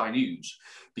out of Sky News,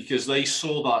 because they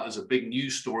saw that as a big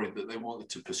news story that they wanted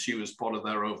to pursue as part of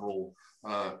their overall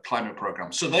climate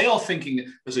program. So they are thinking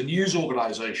as a news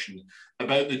organization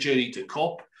about the journey to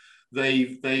COP.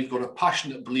 They've got a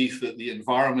passionate belief that the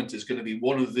environment is going to be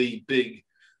one of the big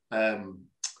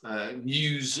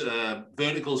news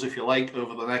verticals, if you like,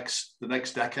 over the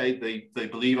next decade. They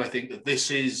believe, I think, that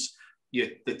this is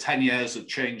the 10 years that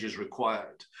change is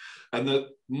required, and that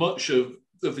much of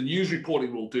the news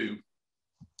reporting will do,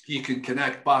 you can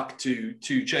connect back to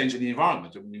change in the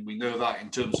environment. I mean, we know that in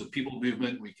terms of people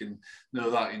movement. We can know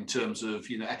that in terms of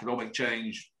economic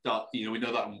change. That we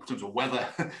know that in terms of weather,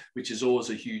 which is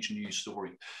always a huge news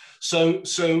story. So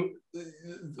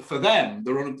for them,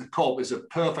 the run up to COP is a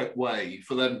perfect way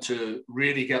for them to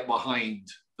really get behind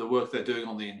the work they're doing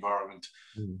on the environment.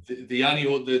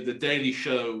 The daily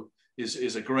show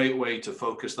is a great way to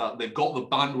focus that. They've got the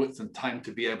bandwidth and time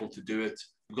to be able to do it.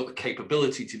 We've got the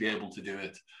capability to be able to do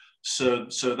it. So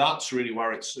that's really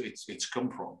where it's come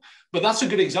from. But that's a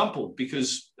good example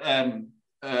because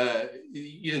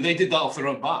you know, they did that off their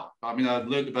own bat. I mean, I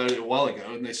learned about it a while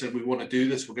ago, and they said, we want to do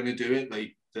this, we're going to do it.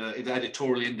 They're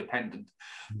editorially independent.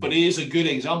 But it is a good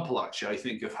example, actually, I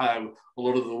think, of how a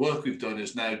lot of the work we've done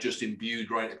is now just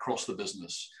imbued right across the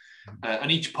business.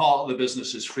 And each part of the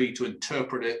business is free to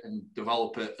interpret it and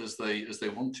develop it as they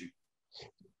want to.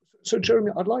 So,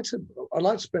 Jeremy, I'd like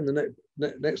to spend the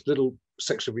next little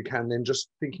section, if we can, then just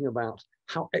thinking about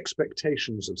how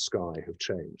expectations of Sky have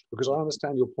changed. Because I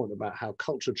understand your point about how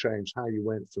culture changed, how you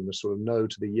went from the sort of no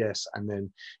to the yes, and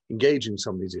then engaging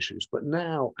some of these issues. But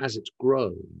now, as it's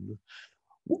grown,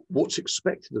 what's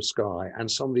expected of Sky and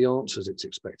some of the answers it's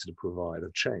expected to provide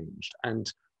have changed.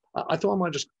 And I thought I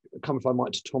might just come, if I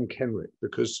might, to Tom Kenrick,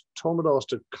 because Tom had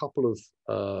asked a couple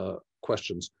of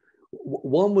questions.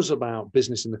 One was about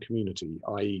business in the community,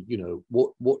 i.e., you know,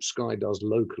 what Sky does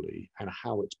locally and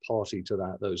how it's party to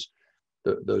that,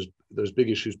 those big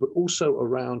issues, but also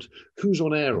around who's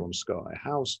on air on Sky,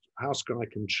 how Sky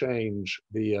can change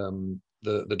the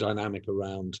dynamic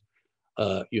around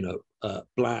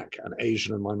Black and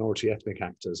Asian and minority ethnic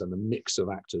actors and the mix of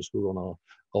actors who are on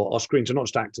our screens, and not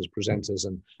just actors, presenters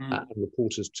and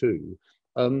reporters too.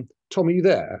 Tom, are you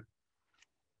there?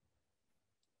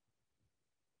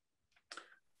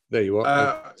 There you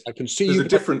are. I can see there's you.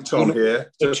 There's a different Tom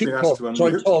here.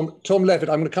 Sorry, Tom Levitt.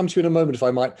 I'm going to come to you in a moment if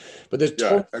I might. But there's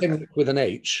Tom Kenrick with an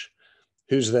H,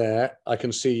 who's there. I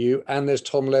can see you. And there's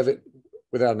Tom Levitt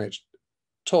without an H.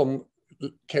 Tom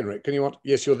Kenrick,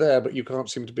 yes, you're there, but you can't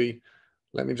seem to be.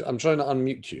 I'm trying to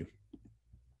unmute you.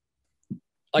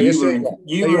 You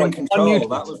were in control.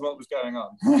 That was what was going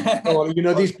on. Well, you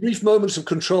know, these brief moments of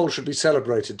control should be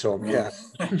celebrated, Tom. Yeah.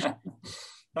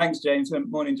 Thanks, James.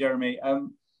 Morning, Jeremy.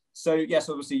 So yes,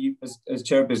 obviously, as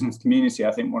chair of business community,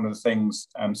 I think one of the things.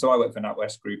 So I work for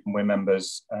NatWest Group, and we're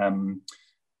members. And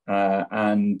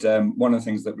one of the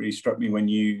things that really struck me when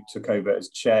you took over as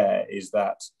chair is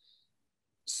that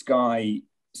Sky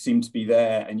seemed to be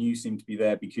there, and you seemed to be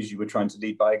there because you were trying to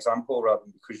lead by example rather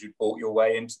than because you'd bought your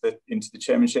way into the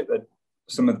chairmanship. That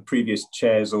some of the previous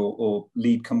chairs or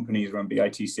lead companies around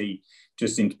BITC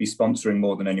just seemed to be sponsoring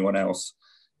more than anyone else.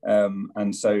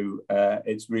 And so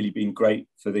it's really been great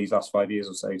for these last 5 years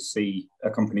or so to see a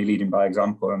company leading by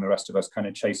example and the rest of us kind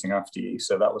of chasing after you.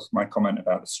 So that was my comment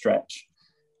about the stretch.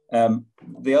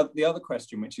 The other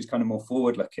question, which is kind of more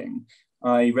forward looking,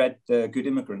 I read The Good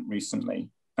Immigrant recently,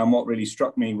 and what really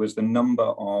struck me was the number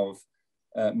of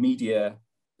media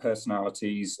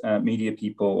personalities, media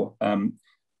people,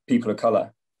 people of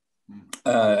colour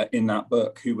in that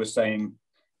book who were saying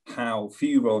how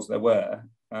few roles there were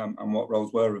and what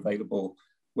roles were available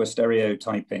were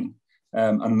stereotyping.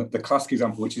 And the classic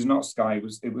example, which is not Sky,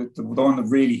 was the one that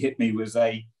really hit me was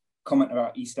a comment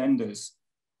about EastEnders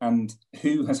and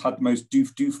who has had the most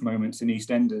doof moments in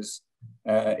EastEnders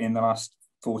in the last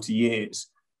 40 years.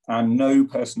 And no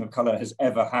person of colour has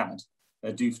ever had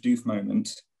a doof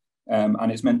moment.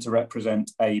 And it's meant to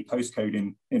represent a postcode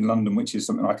in London, which is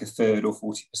something like a third or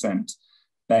 40%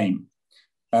 BAME.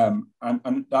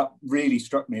 And that really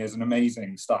struck me as an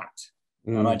amazing stat.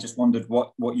 And I just wondered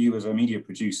what you as a media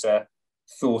producer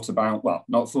thought about, well,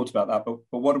 not thought about that, but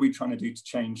what are we trying to do to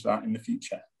change that in the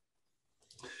future?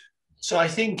 So I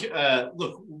think,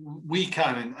 look, we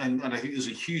can, and I think there's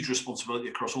a huge responsibility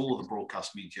across all of the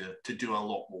broadcast media to do a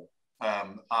lot more.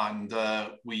 I'm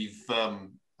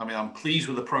pleased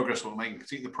with the progress we're making,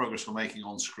 particularly the progress we're making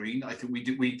on screen. I think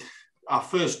our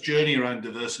first journey around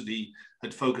diversity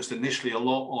had focused initially a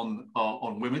lot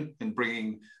on women and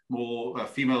bringing more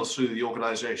females through the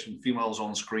organisation, females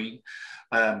on screen.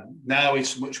 Now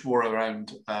it's much more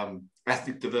around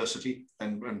ethnic diversity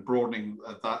and broadening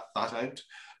that out.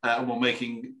 And we're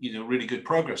making really good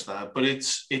progress there. But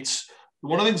it's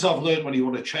one of the things I've learned when you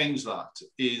want to change that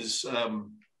is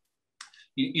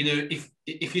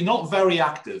if you're not very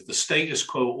active, the status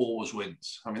quo always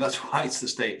wins. I mean, that's why it's the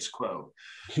status quo.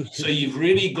 So you've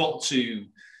really got to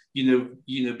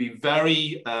be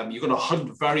very you've got to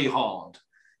hunt very hard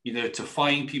to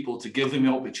find people, to give them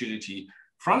the opportunity,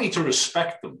 frankly, to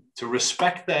respect them, to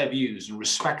respect their views and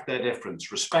respect their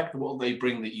difference, respect what they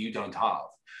bring that you don't have.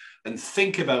 And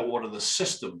think about what are the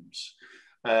systems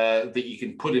that you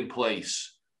can put in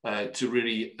place to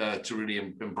really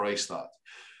embrace that.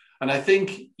 And I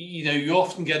think you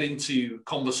often get into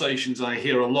conversations, and I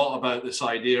hear a lot about this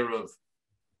idea of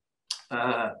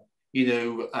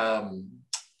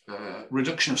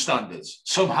reduction of standards.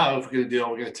 Somehow, if we're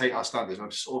going to take our standards, I'm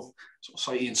sort of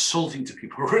slightly insulting to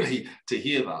people really to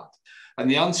hear that. And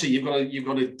the answer, you've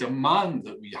got to demand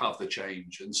that we have the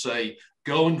change and say,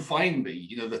 go and find me,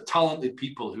 you know, the talented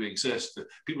people who exist, the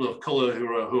people of color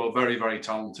who are very, very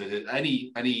talented,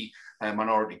 any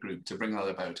minority group, to bring that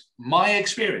about. My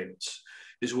experience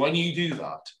is when you do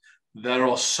that, there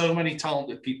are so many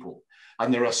talented people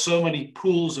and there are so many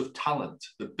pools of talent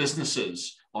that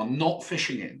businesses are not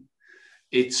fishing in.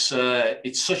 It's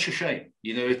such a shame,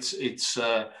 you know,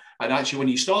 and actually when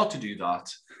you start to do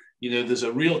that, you know, there's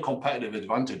a real competitive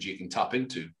advantage you can tap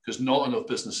into because not enough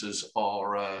businesses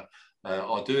are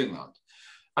doing that.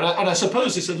 And I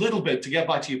suppose it's a little bit, to get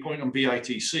back to your point on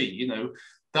BITC, you know,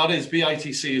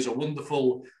 BITC is a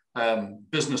wonderful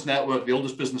business network, the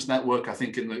oldest business network, I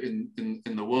think, in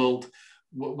the world.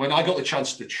 When I got the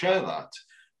chance to chair that,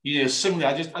 you know, similarly,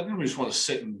 I didn't just want to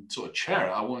sit and sort of chair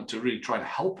it. I wanted to really try and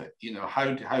help it. You know, how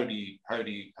do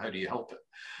you help it?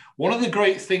 One of the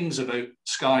great things about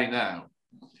Sky now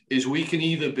is we can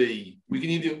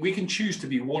choose to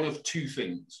be one of two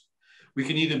things. We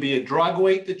can either be a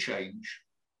dragweight to change,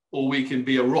 or we can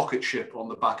be a rocket ship on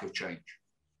the back of change,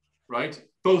 right?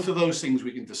 Both of those things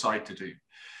we can decide to do.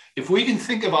 If we can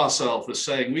think of ourselves as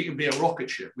saying we can be a rocket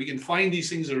ship, we can find these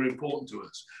things that are important to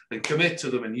us and commit to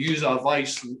them and use our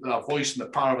voice and the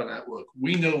power of a network,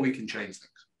 we know we can change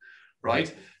things,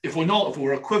 right? If we're not, if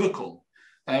we're equivocal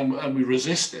and we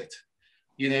resist it,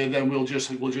 you know, then we'll just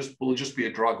be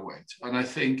a dragweight. And I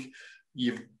think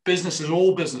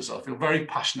all businesses, I feel very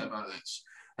passionate about this,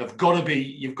 you've got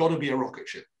to be a rocket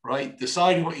ship, right?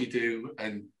 Decide what you do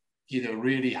and, you know,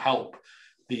 really help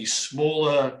these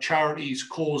smaller charities,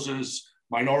 causes,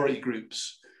 minority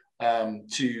groups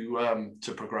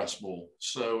to progress more.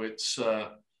 So it's an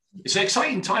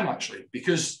exciting time, actually,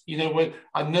 because, you know,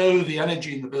 I know the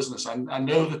energy in the business, and I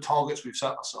know the targets we've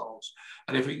set ourselves.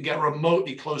 And if we can get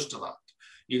remotely close to that,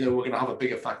 you know, we're going to have a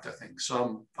big effect, I think.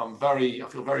 So I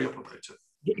feel very up about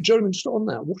it. Jeremy, just on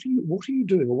that, what are you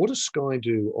doing, or what does Sky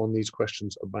do on these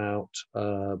questions about,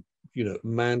 you know,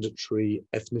 mandatory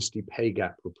ethnicity pay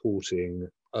gap reporting,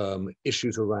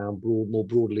 issues around more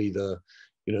broadly the,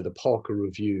 you know, the Parker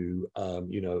Review,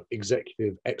 you know,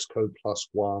 executive ExCo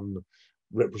 +1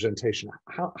 representation?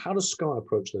 How does Sky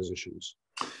approach those issues?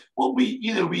 Well,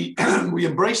 we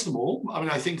embrace them all. I mean,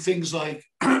 I think things like,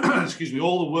 excuse me,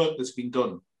 all the work that's been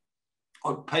done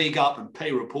on pay gap and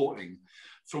pay reporting,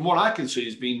 from what I can see,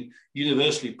 has been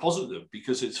universally positive,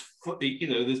 because it's, you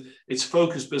know, it's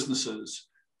focused businesses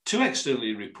to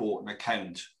externally report and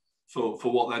account for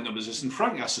what their numbers is. And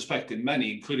frankly, I suspect in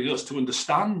many, including us, to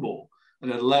understand more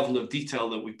and at a level of detail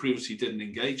that we previously didn't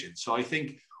engage in. So I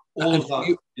think all of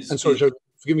that is... And sorry, Joe,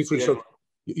 forgive me for interrupting.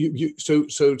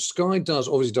 So Sky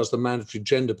obviously does the mandatory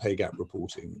gender pay gap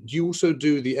reporting. Do you also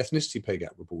do the ethnicity pay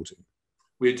gap reporting?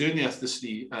 We're doing the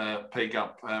ethnicity pay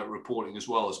gap reporting as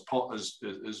well as part of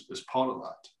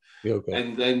that. Yeah, okay.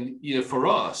 And then, you know, for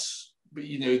us,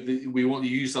 you know, we want to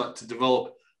use that to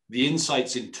develop the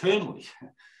insights internally,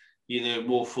 you know,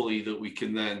 more fully, that we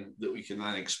can then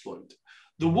exploit.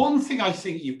 The one thing I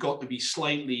think you've got to be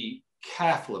slightly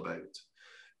careful about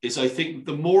is, I think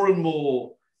the more and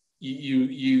more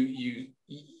you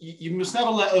must never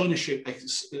let ownership,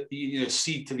 you know,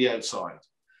 cede to the outside.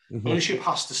 Mm-hmm. Ownership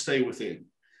has to stay within.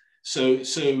 So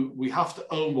we have to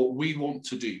own what we want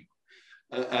to do,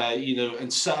 you know,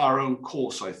 and set our own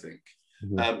course, I think,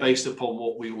 mm-hmm. Based upon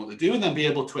what we want to do, and then be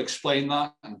able to explain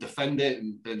that and defend it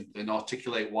and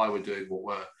articulate why we're doing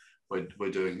what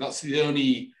we're doing. That's the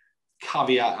only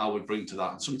caveat I would bring to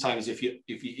that. And sometimes if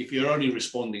you're only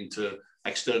responding to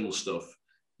external stuff,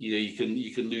 you know,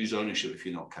 you can lose ownership if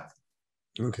you're not careful.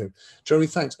 Okay, Jeremy,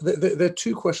 thanks. There are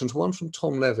two questions, one from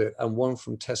Tom Levitt and one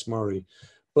from Tess Murray,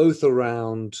 both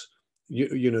around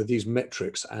you know, these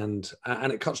metrics, and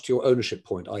it cuts to your ownership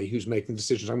point, i.e. who's making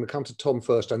decisions. I'm going to come to Tom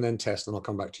first and then Tess, and I'll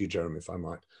come back to you, Jeremy, if I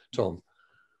might. Tom.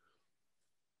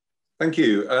 Thank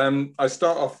you. I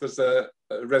start off as a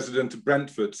resident of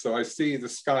Brentford, so I see the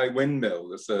Sky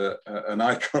windmill as an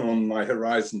icon on my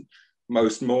horizon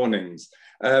most mornings.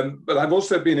 But I've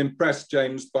also been impressed,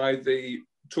 James, by the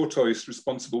Tortoise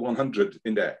Responsible 100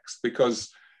 Index, because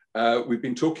we've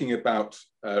been talking about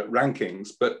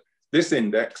rankings, but this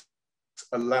index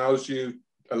allows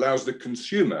the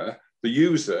consumer, the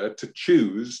user, to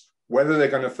choose whether they're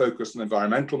going to focus on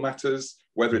environmental matters,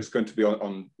 whether it's going to be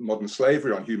on modern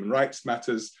slavery, on human rights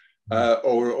matters,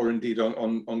 or indeed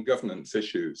on governance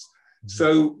issues.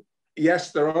 So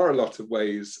yes, there are a lot of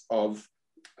ways of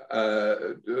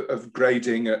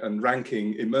grading and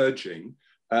ranking emerging.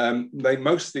 They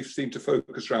mostly seem to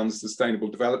focus around the Sustainable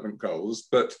Development Goals,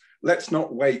 but let's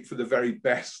not wait for the very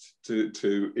best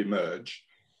to emerge.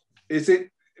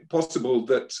 possible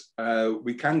that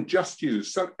we can just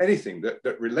use anything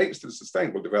that relates to the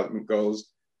Sustainable Development Goals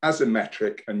as a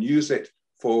metric and use it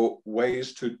for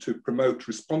ways to promote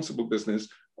responsible business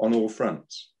on all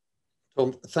fronts?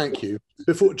 Tom, thank you.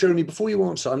 Jeremy, before you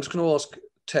answer, I'm just going to ask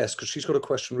Tess, because she's got a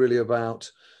question really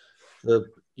about the,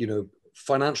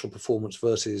 financial performance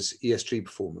versus ESG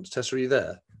performance. Tess, are you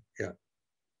there? Yeah.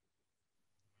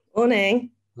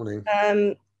 Morning. Morning.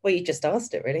 Well, you just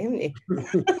asked it, really, haven't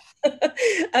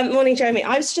you? Morning, Jeremy.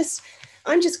 I'm just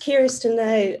curious to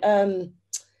know.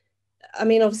 I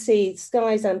mean, obviously,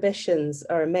 Sky's ambitions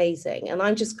are amazing, and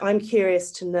I'm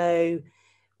curious to know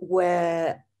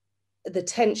where the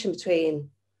tension between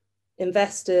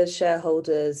investors,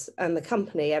 shareholders, and the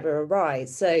company ever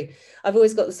arise. So I've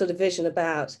always got the sort of vision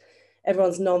about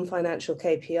everyone's non-financial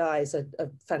KPIs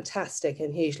are fantastic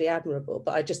and hugely admirable,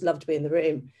 but I just love to be in the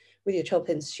room with your top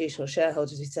institutional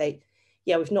shareholders who say,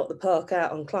 yeah, we've knocked the park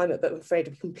out on climate, but I'm afraid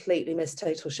we completely missed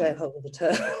total shareholder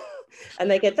return. And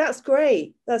they go, that's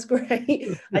great. I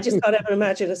just can't ever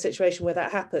imagine a situation where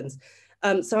that happens.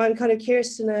 So I'm kind of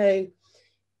curious to know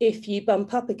if you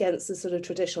bump up against the sort of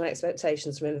traditional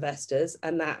expectations from investors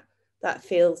and that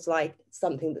feels like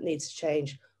something that needs to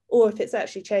change, or if it's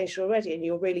actually changed already and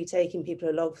you're really taking people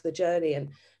along for the journey and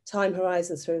time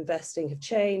horizons for investing have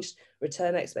changed,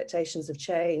 return expectations have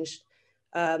changed.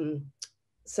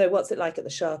 So what's it like at the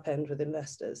sharp end with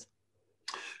investors?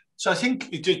 So I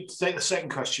think you did take the second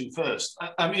question first.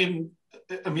 I mean,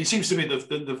 it seems to me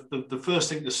the first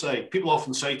thing to say, people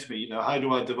often say to me, how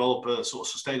do I develop a sort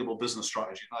of sustainable business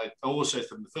strategy? And I always say to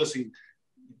them, the first thing,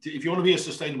 if you want to be a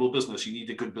sustainable business, you need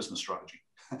a good business strategy.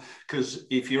 Because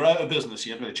if you're out of business,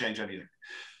 you're not going to change anything.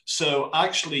 So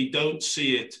actually don't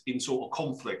see it in sort of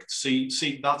conflict.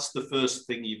 See that's the first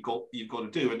thing you've got to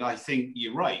do. And I think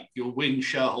you're right. You'll win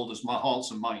shareholders'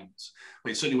 hearts and minds. Well,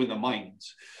 you certainly win their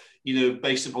minds,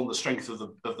 based upon the strength of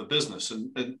the business.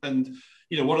 And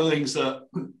one of the things that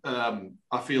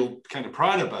I feel kind of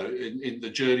proud about in the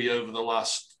journey over the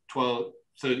last 12,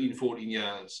 13, 14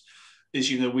 years is,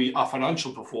 our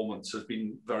financial performance has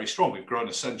been very strong. We've grown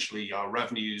essentially our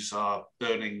revenues, our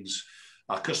earnings,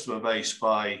 our customer base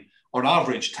by, on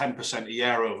average, 10% a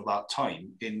year over that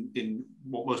time in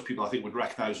what most people, I think, would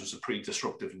recognize as a pretty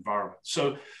disruptive environment.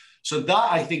 So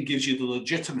that, I think, gives you the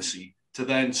legitimacy to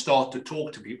then start to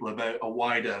talk to people about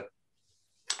a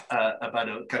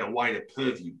kind of wider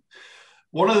purview.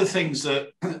 One of the things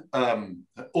that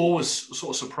always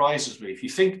sort of surprises me, if you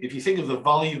think of the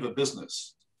value of a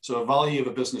business, so a value of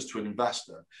a business to an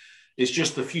investor is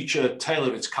just the future tail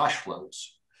of its cash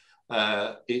flows,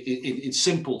 in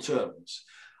simple terms.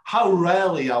 How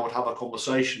rarely I would have a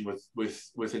conversation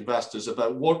with investors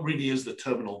about what really is the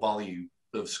terminal value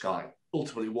of Sky.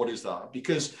 Ultimately, what is that?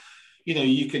 Because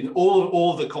you can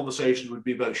all the conversations would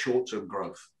be about short-term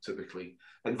growth typically,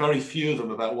 and very few of them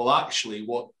about, well, actually,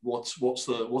 what's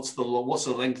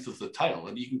the length of the tail,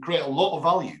 and you can create a lot of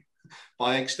value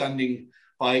by extending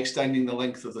the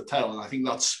length of the tail. And I think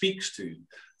that speaks to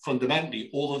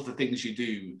fundamentally all of the things you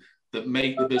do that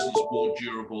make the business more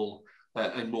durable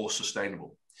and more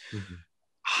sustainable. Mm-hmm.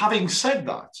 Having said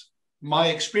that, my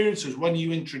experience is when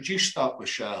you introduce that with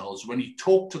shareholders, when you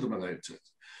talk to them about it,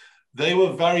 they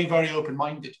were very, very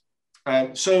open-minded.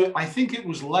 So I think it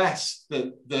was less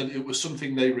that it was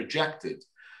something they rejected.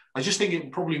 I just think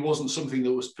it probably wasn't something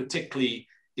that was particularly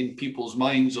in people's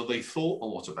minds or they thought a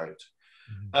lot about.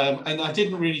 Mm-hmm. And I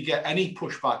didn't really get any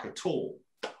pushback at all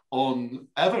on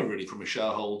ever really from a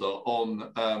shareholder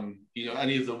on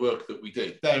any of the work that we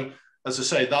did. Now, as I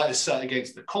say, that is set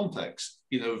against the context,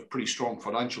 of pretty strong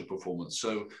financial performance.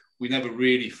 So we never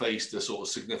really faced a sort of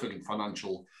significant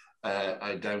financial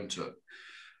downturn.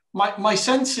 My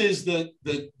sense is that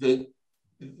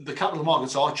the capital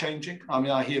markets are changing. I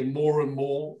mean, I hear more and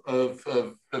more of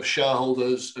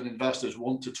shareholders and investors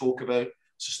want to talk about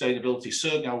sustainability.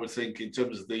 Certainly, I would think in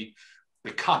terms of the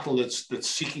capital that's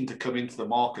seeking to come into the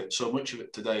market. So much of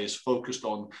it today is focused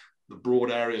on the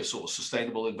broad area, sort of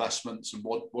sustainable investments and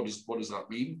what does that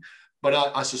mean? But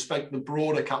I suspect the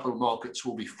broader capital markets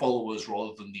will be followers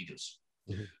rather than leaders.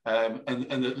 Mm-hmm.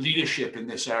 And that leadership in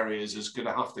this area is going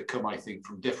to have to come, I think,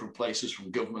 from different places, from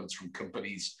governments, from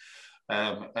companies,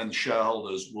 and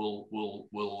shareholders will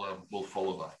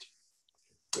follow that.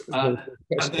 And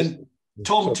then,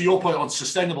 Tom, to your point on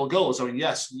sustainable goals, I mean,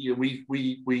 yes, we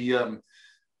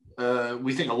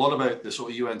think a lot about the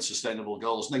sort of UN sustainable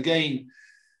goals. And again,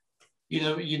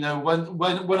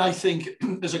 when I think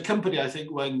as a company, I think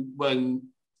when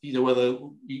whether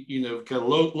kind of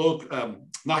local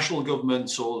national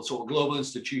governments or sort of global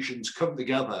institutions come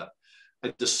together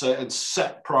and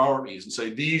set priorities and say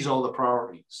these are the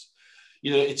priorities,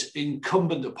 you know, it's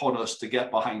incumbent upon us to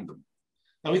get behind them.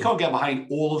 Now, we can't get behind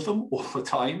all of them all the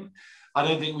time. I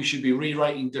don't think we should be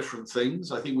rewriting different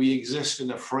things. I think we exist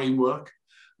in a framework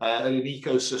and an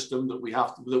ecosystem that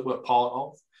that we're part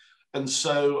of. And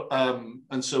so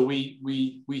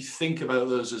we think about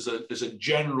those as a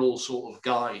general sort of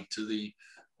guide to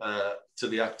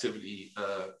the activity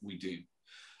we do.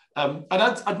 And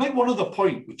I'd make one other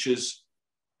point, which is,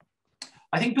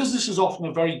 I think businesses often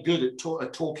are very good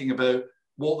at talking about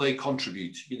what they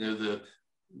contribute. You know,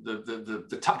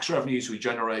 the tax revenues we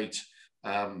generate,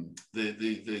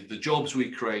 the jobs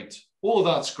we create, all of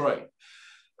that's great.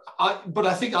 But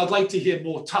I think I'd like to hear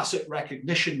more tacit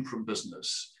recognition from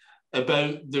business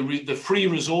about the free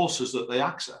resources that they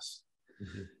access.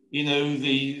 Mm-hmm. You know,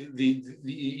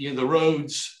 the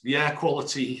roads, the air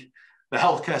quality, the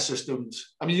healthcare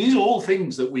systems. I mean, these are all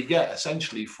things that we get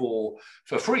essentially for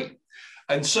free.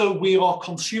 And so we are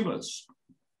consumers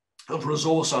of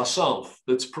resource ourselves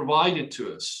that's provided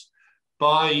to us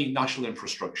by national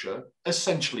infrastructure,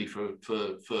 essentially for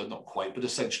not quite, but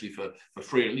essentially for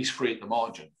free, at least free at the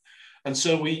margin. And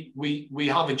so we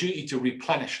have a duty to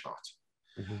replenish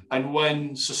that. Mm-hmm. And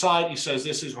when society says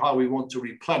this is how we want to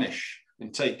replenish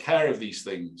and take care of these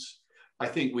things, I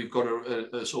think we've got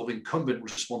a sort of incumbent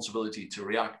responsibility to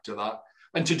react to that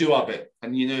and to do our bit.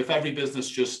 And, you know, if every business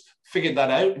just figured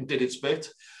that out and did its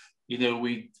bit, you know,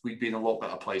 we'd be in a lot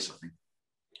better place, I think.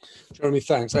 Jeremy,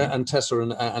 thanks. And Tessa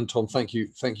and Tom, thank you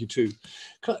too.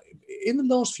 In the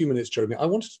last few minutes, Jeremy, I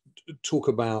wanted to talk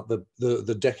about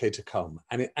the decade to come,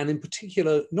 and in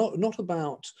particular, not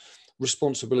about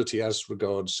responsibility as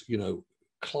regards, you know,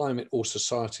 climate or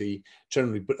society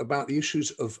generally, but about the issues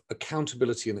of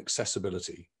accountability and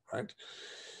accessibility, right?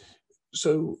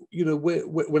 So, you know,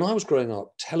 when I was growing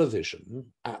up, television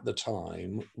at the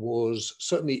time was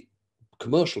certainly,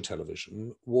 commercial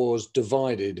television was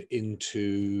divided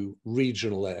into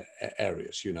regional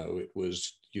areas. You know, it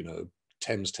was, you know,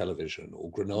 Thames Television or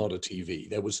Granada TV.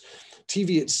 There was,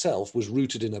 TV itself was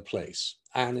rooted in a place.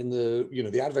 And in the, you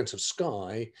know, the advent of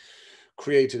Sky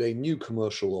created a new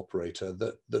commercial operator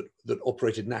that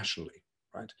operated nationally,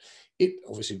 right? It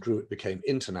obviously grew, it became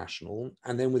international.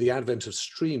 And then with the advent of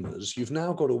streamers, you've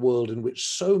now got a world in which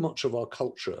so much of our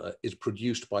culture is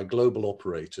produced by global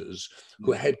operators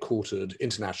who are headquartered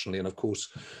internationally. And of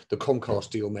course, the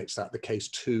Comcast deal makes that the case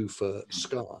too for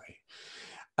Sky.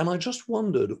 And I just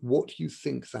wondered what you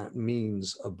think that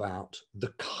means about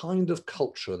the kind of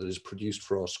culture that is produced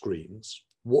for our screens,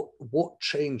 what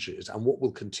changes and what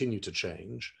will continue to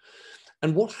change,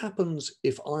 and what happens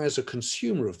if I, as a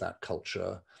consumer of that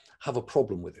culture, have a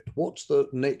problem with it? What's the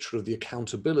nature of the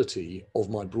accountability of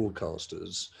my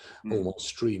broadcasters or my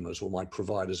streamers or my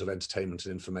providers of entertainment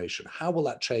and information? How will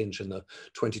that change in the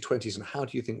 2020s, and how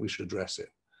do you think we should address it?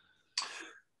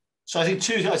 So I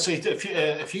think I'd say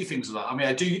a few things of that. I mean,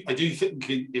 I do think,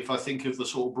 if I think of the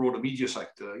sort of broader media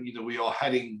sector, you know, we are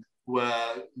heading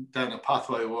down a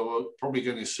pathway where we're probably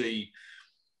going to see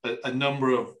a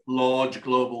number of large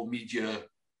global media,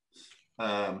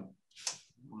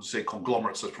 say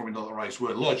conglomerates, that's probably not the right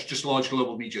word, large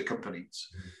global media companies,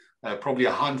 probably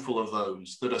a handful of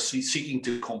those that are seeking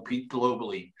to compete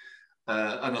globally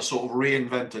and are sort of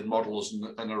reinvented models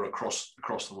and are across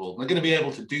the world. And they're going to be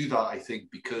able to do that, I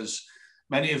think, because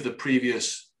many of the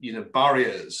previous, you know,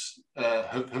 barriers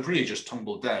have really just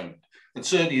tumbled down, and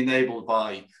certainly enabled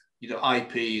by, you know,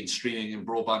 IP and streaming and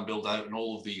broadband build out and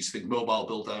all of these things, mobile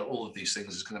build out, all of these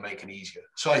things is going to make it easier.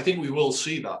 So I think we will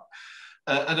see that.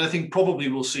 And I think probably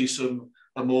we'll see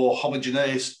a more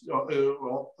homogeneous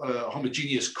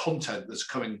content that's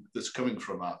coming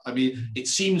from that. I mean, it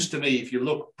seems to me, if you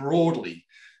look broadly,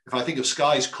 if I think of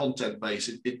Sky's content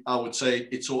base, I would say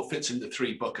it sort of fits into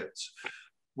three buckets.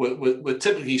 We're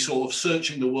typically sort of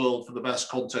searching the world for the best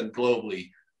content globally,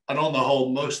 and on the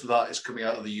whole, most of that is coming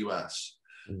out of the US.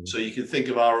 So you can think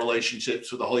of our relationships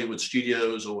with the Hollywood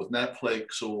studios or with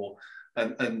Netflix,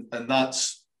 and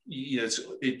that's, you know,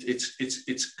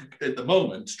 it's at the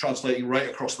moment translating right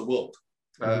across the world.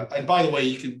 And by the way,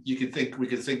 we can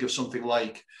think of something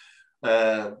like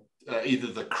either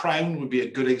The Crown would be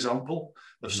a good example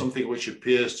of something which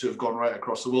appears to have gone right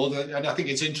across the world. And I think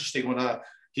it's interesting when I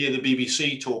hear the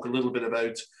BBC talk a little bit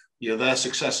about, you know, their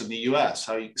success in the US,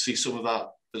 how you can see some of that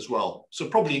as well. So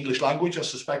probably English language, I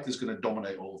suspect, is going to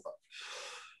dominate all of that.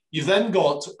 You've then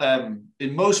got,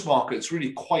 in most markets,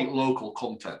 really quite local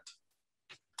content.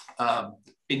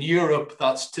 In Europe,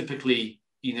 that's typically,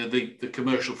 you know, the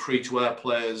commercial free-to-air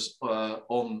players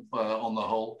on the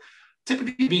whole,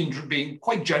 typically being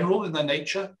quite general in their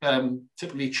nature,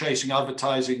 typically chasing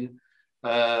advertising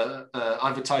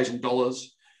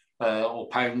dollars. or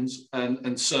pounds,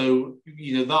 and so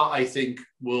that I think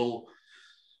will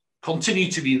continue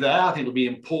to be there. I think it'll be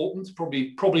important,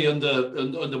 probably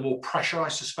under more pressure, I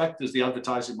suspect, as the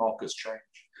advertising markets change.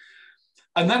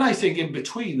 And then I think in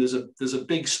between there's a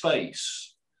big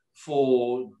space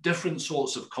for different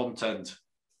sorts of content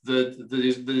that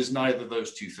is neither of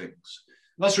those two things.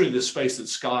 And that's really the space that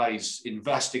Sky's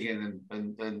investing in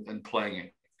and playing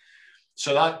in.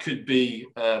 So that could be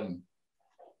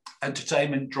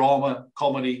entertainment, drama,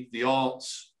 comedy, the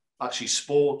arts, actually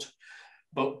sport,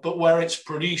 but where it's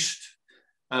produced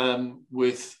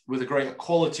with a greater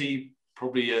quality,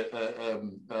 probably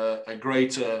a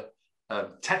greater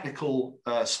technical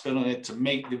spin on it to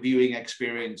make the viewing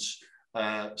experience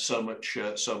so much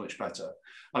better.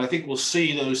 And I think we'll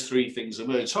see those three things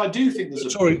emerge. So I do think there's a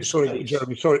sorry,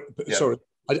 Jeremy. Sorry.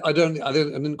 I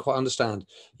didn't quite understand.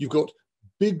 You've got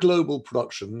big global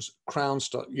productions, Crown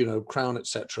stuff, Crown,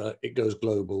 etc. It goes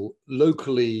global,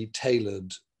 locally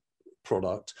tailored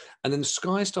product, and then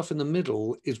Sky stuff in the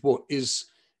middle is what is.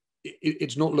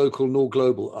 It's not local nor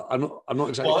global. I'm not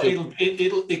exactly. Well,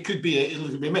 it could be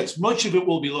a mix. Much of it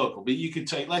will be local, but you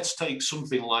could let's take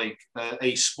something like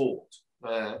a sport,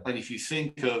 and if you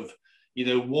think of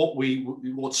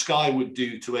what Sky would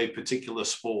do to a particular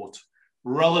sport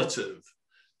relative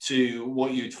to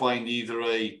what you'd find either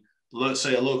let's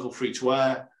say a local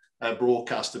free-to-air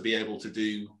broadcaster be able to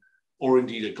do, or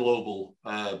indeed a global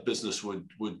business would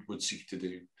seek to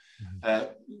do.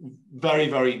 Very,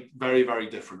 very, very, very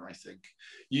different, I think.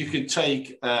 You could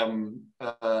take some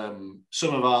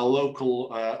of our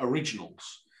local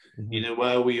originals,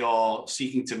 where we are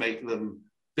seeking to make them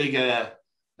bigger,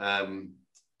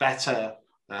 better,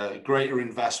 greater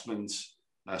investments,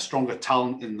 stronger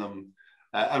talent in them.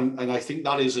 And I think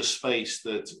that is a space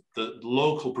that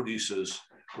local producers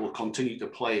will continue to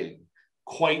play in,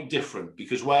 quite different,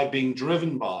 because we're being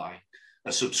driven by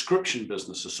a subscription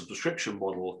business, a subscription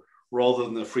model, rather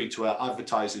than the free-to-air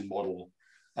advertising model,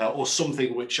 or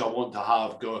something which I want to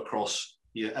have go across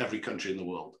every country in the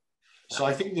world. So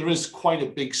I think there is quite a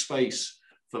big space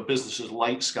for businesses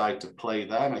like Sky to play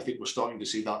there, and I think we're starting to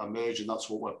see that emerge, and that's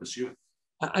what we're pursuing.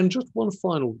 And just one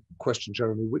final question,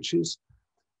 Jeremy, which is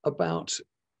about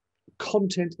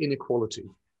content inequality.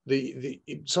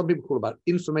 Some people talk about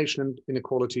information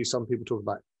inequality, some people talk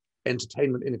about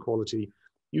entertainment inequality.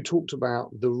 You talked about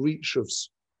the reach of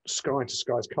Sky to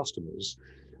Sky's customers,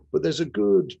 but there's a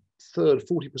good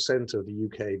 40% of the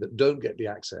UK that don't get the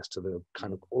access to the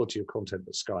kind of quality of content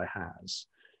that Sky has.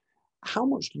 How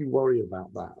much do you worry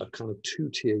about that, a kind of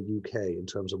two-tier UK in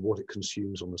terms of what it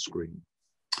consumes on the screen?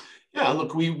 Yeah,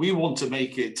 look, we want to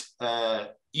make it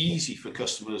easy for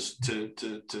customers to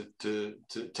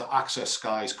access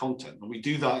Sky's content, and we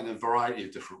do that in a variety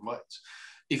of different ways.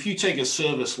 If you take a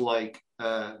service like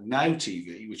Now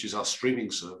TV, which is our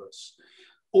streaming service,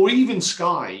 or even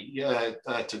Sky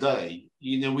today,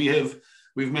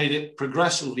 we've made it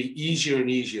progressively easier and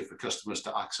easier for customers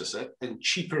to access it, and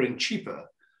cheaper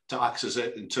to access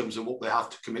it in terms of what they have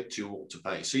to commit to or what to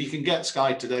pay. So you can get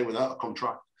Sky today without a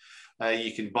contract.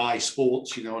 You can buy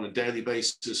sports, on a daily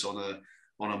basis, on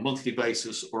a monthly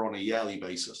basis, or on a yearly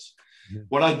basis. Mm-hmm.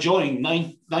 When I joined,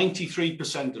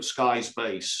 93% of Sky's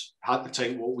base had to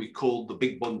take what we called the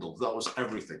big bundle. That was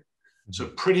everything. Mm-hmm. So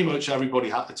pretty much everybody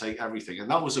had to take everything, and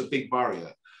that was a big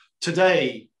barrier.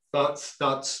 Today, that's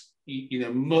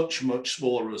much, much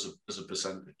smaller as a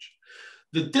percentage.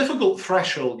 The difficult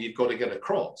threshold you've got to get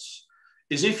across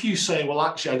is if you say, well,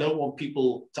 actually, I don't want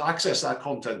people to access that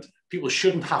content. People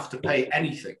shouldn't have to pay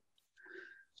anything,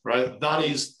 right? That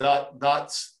is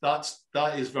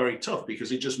very tough,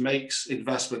 because it just makes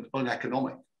investment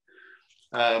uneconomic,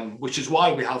 which is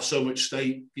why we have so much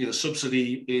state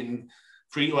subsidy in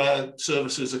free-to-air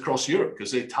services across Europe,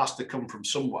 because it has to come from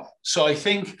somewhere. So I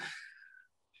think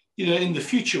in the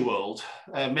future world,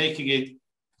 making it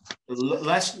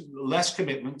less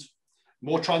commitment,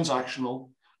 more transactional,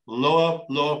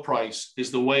 lower price is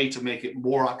the way to make it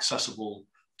more accessible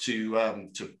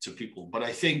to people. But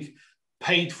I think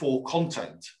paid for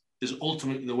content is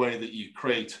ultimately the way that you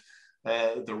create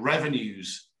the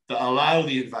revenues that allow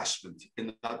the investment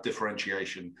in that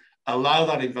differentiation, allow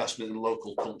that investment in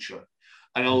local culture,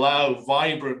 and allow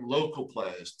vibrant local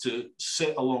players to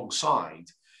sit alongside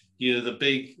the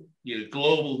big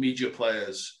global media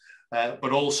players,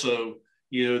 but also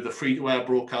the free-to-air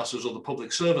broadcasters or the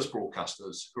public service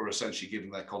broadcasters who are essentially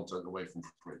giving their content away for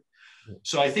free.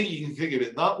 So I think you can think of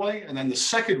it that way. And then the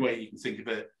second way you can think of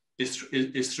it is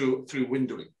through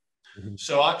windowing. Mm-hmm.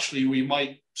 So actually we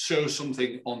might show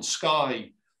something on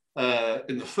Sky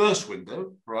in the first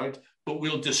window, right? but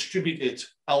we'll distribute it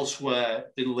elsewhere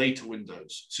in later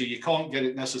windows. So you can't get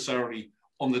it necessarily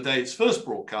on the day it's first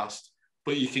broadcast,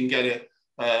 but you can get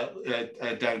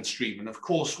it downstream. And of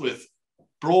course, with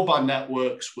broadband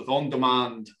networks, with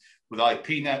on-demand, with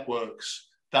IP networks,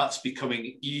 that's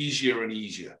becoming easier and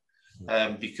easier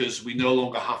because we no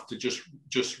longer have to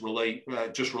just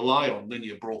rely on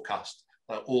linear broadcast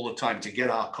all the time to get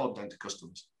our content to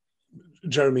customers.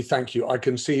 Jeremy, thank you. I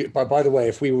can see, by the way,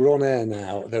 if we were on air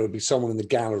now, there would be someone in the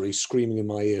gallery screaming in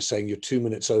my ear saying you're 2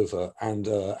 minutes over and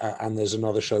there's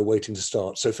another show waiting to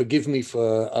start. So forgive me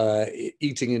for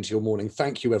eating into your morning.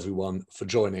 Thank you, everyone, for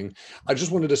joining. I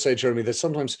just wanted to say, Jeremy, that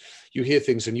sometimes you hear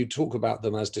things and you talk about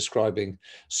them as describing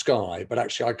Sky, but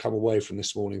actually I come away from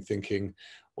this morning thinking,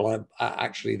 well,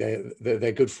 actually,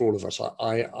 they're good for all of us.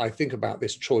 I think about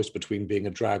this choice between being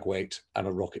a drag weight and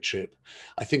a rocket ship.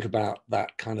 I think about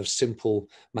that kind of simple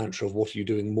mantra of what are you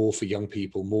doing more for young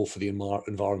people, more for the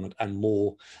environment, and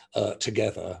more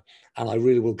together. And I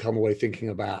really will come away thinking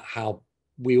about how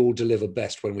we all deliver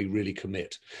best when we really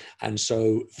commit. And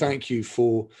so thank you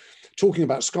for talking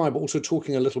about Sky, but also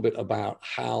talking a little bit about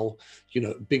how, you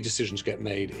know, big decisions get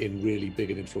made in really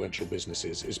big and influential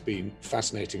businesses. It's been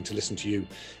fascinating to listen to you.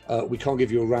 We can't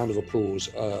give you a round of applause,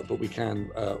 but we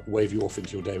can wave you off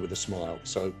into your day with a smile.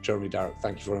 So Jeremy Darroch,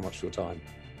 thank you very much for your time.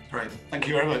 Great. Thank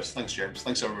you very much. Thanks, James.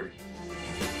 Thanks, everybody.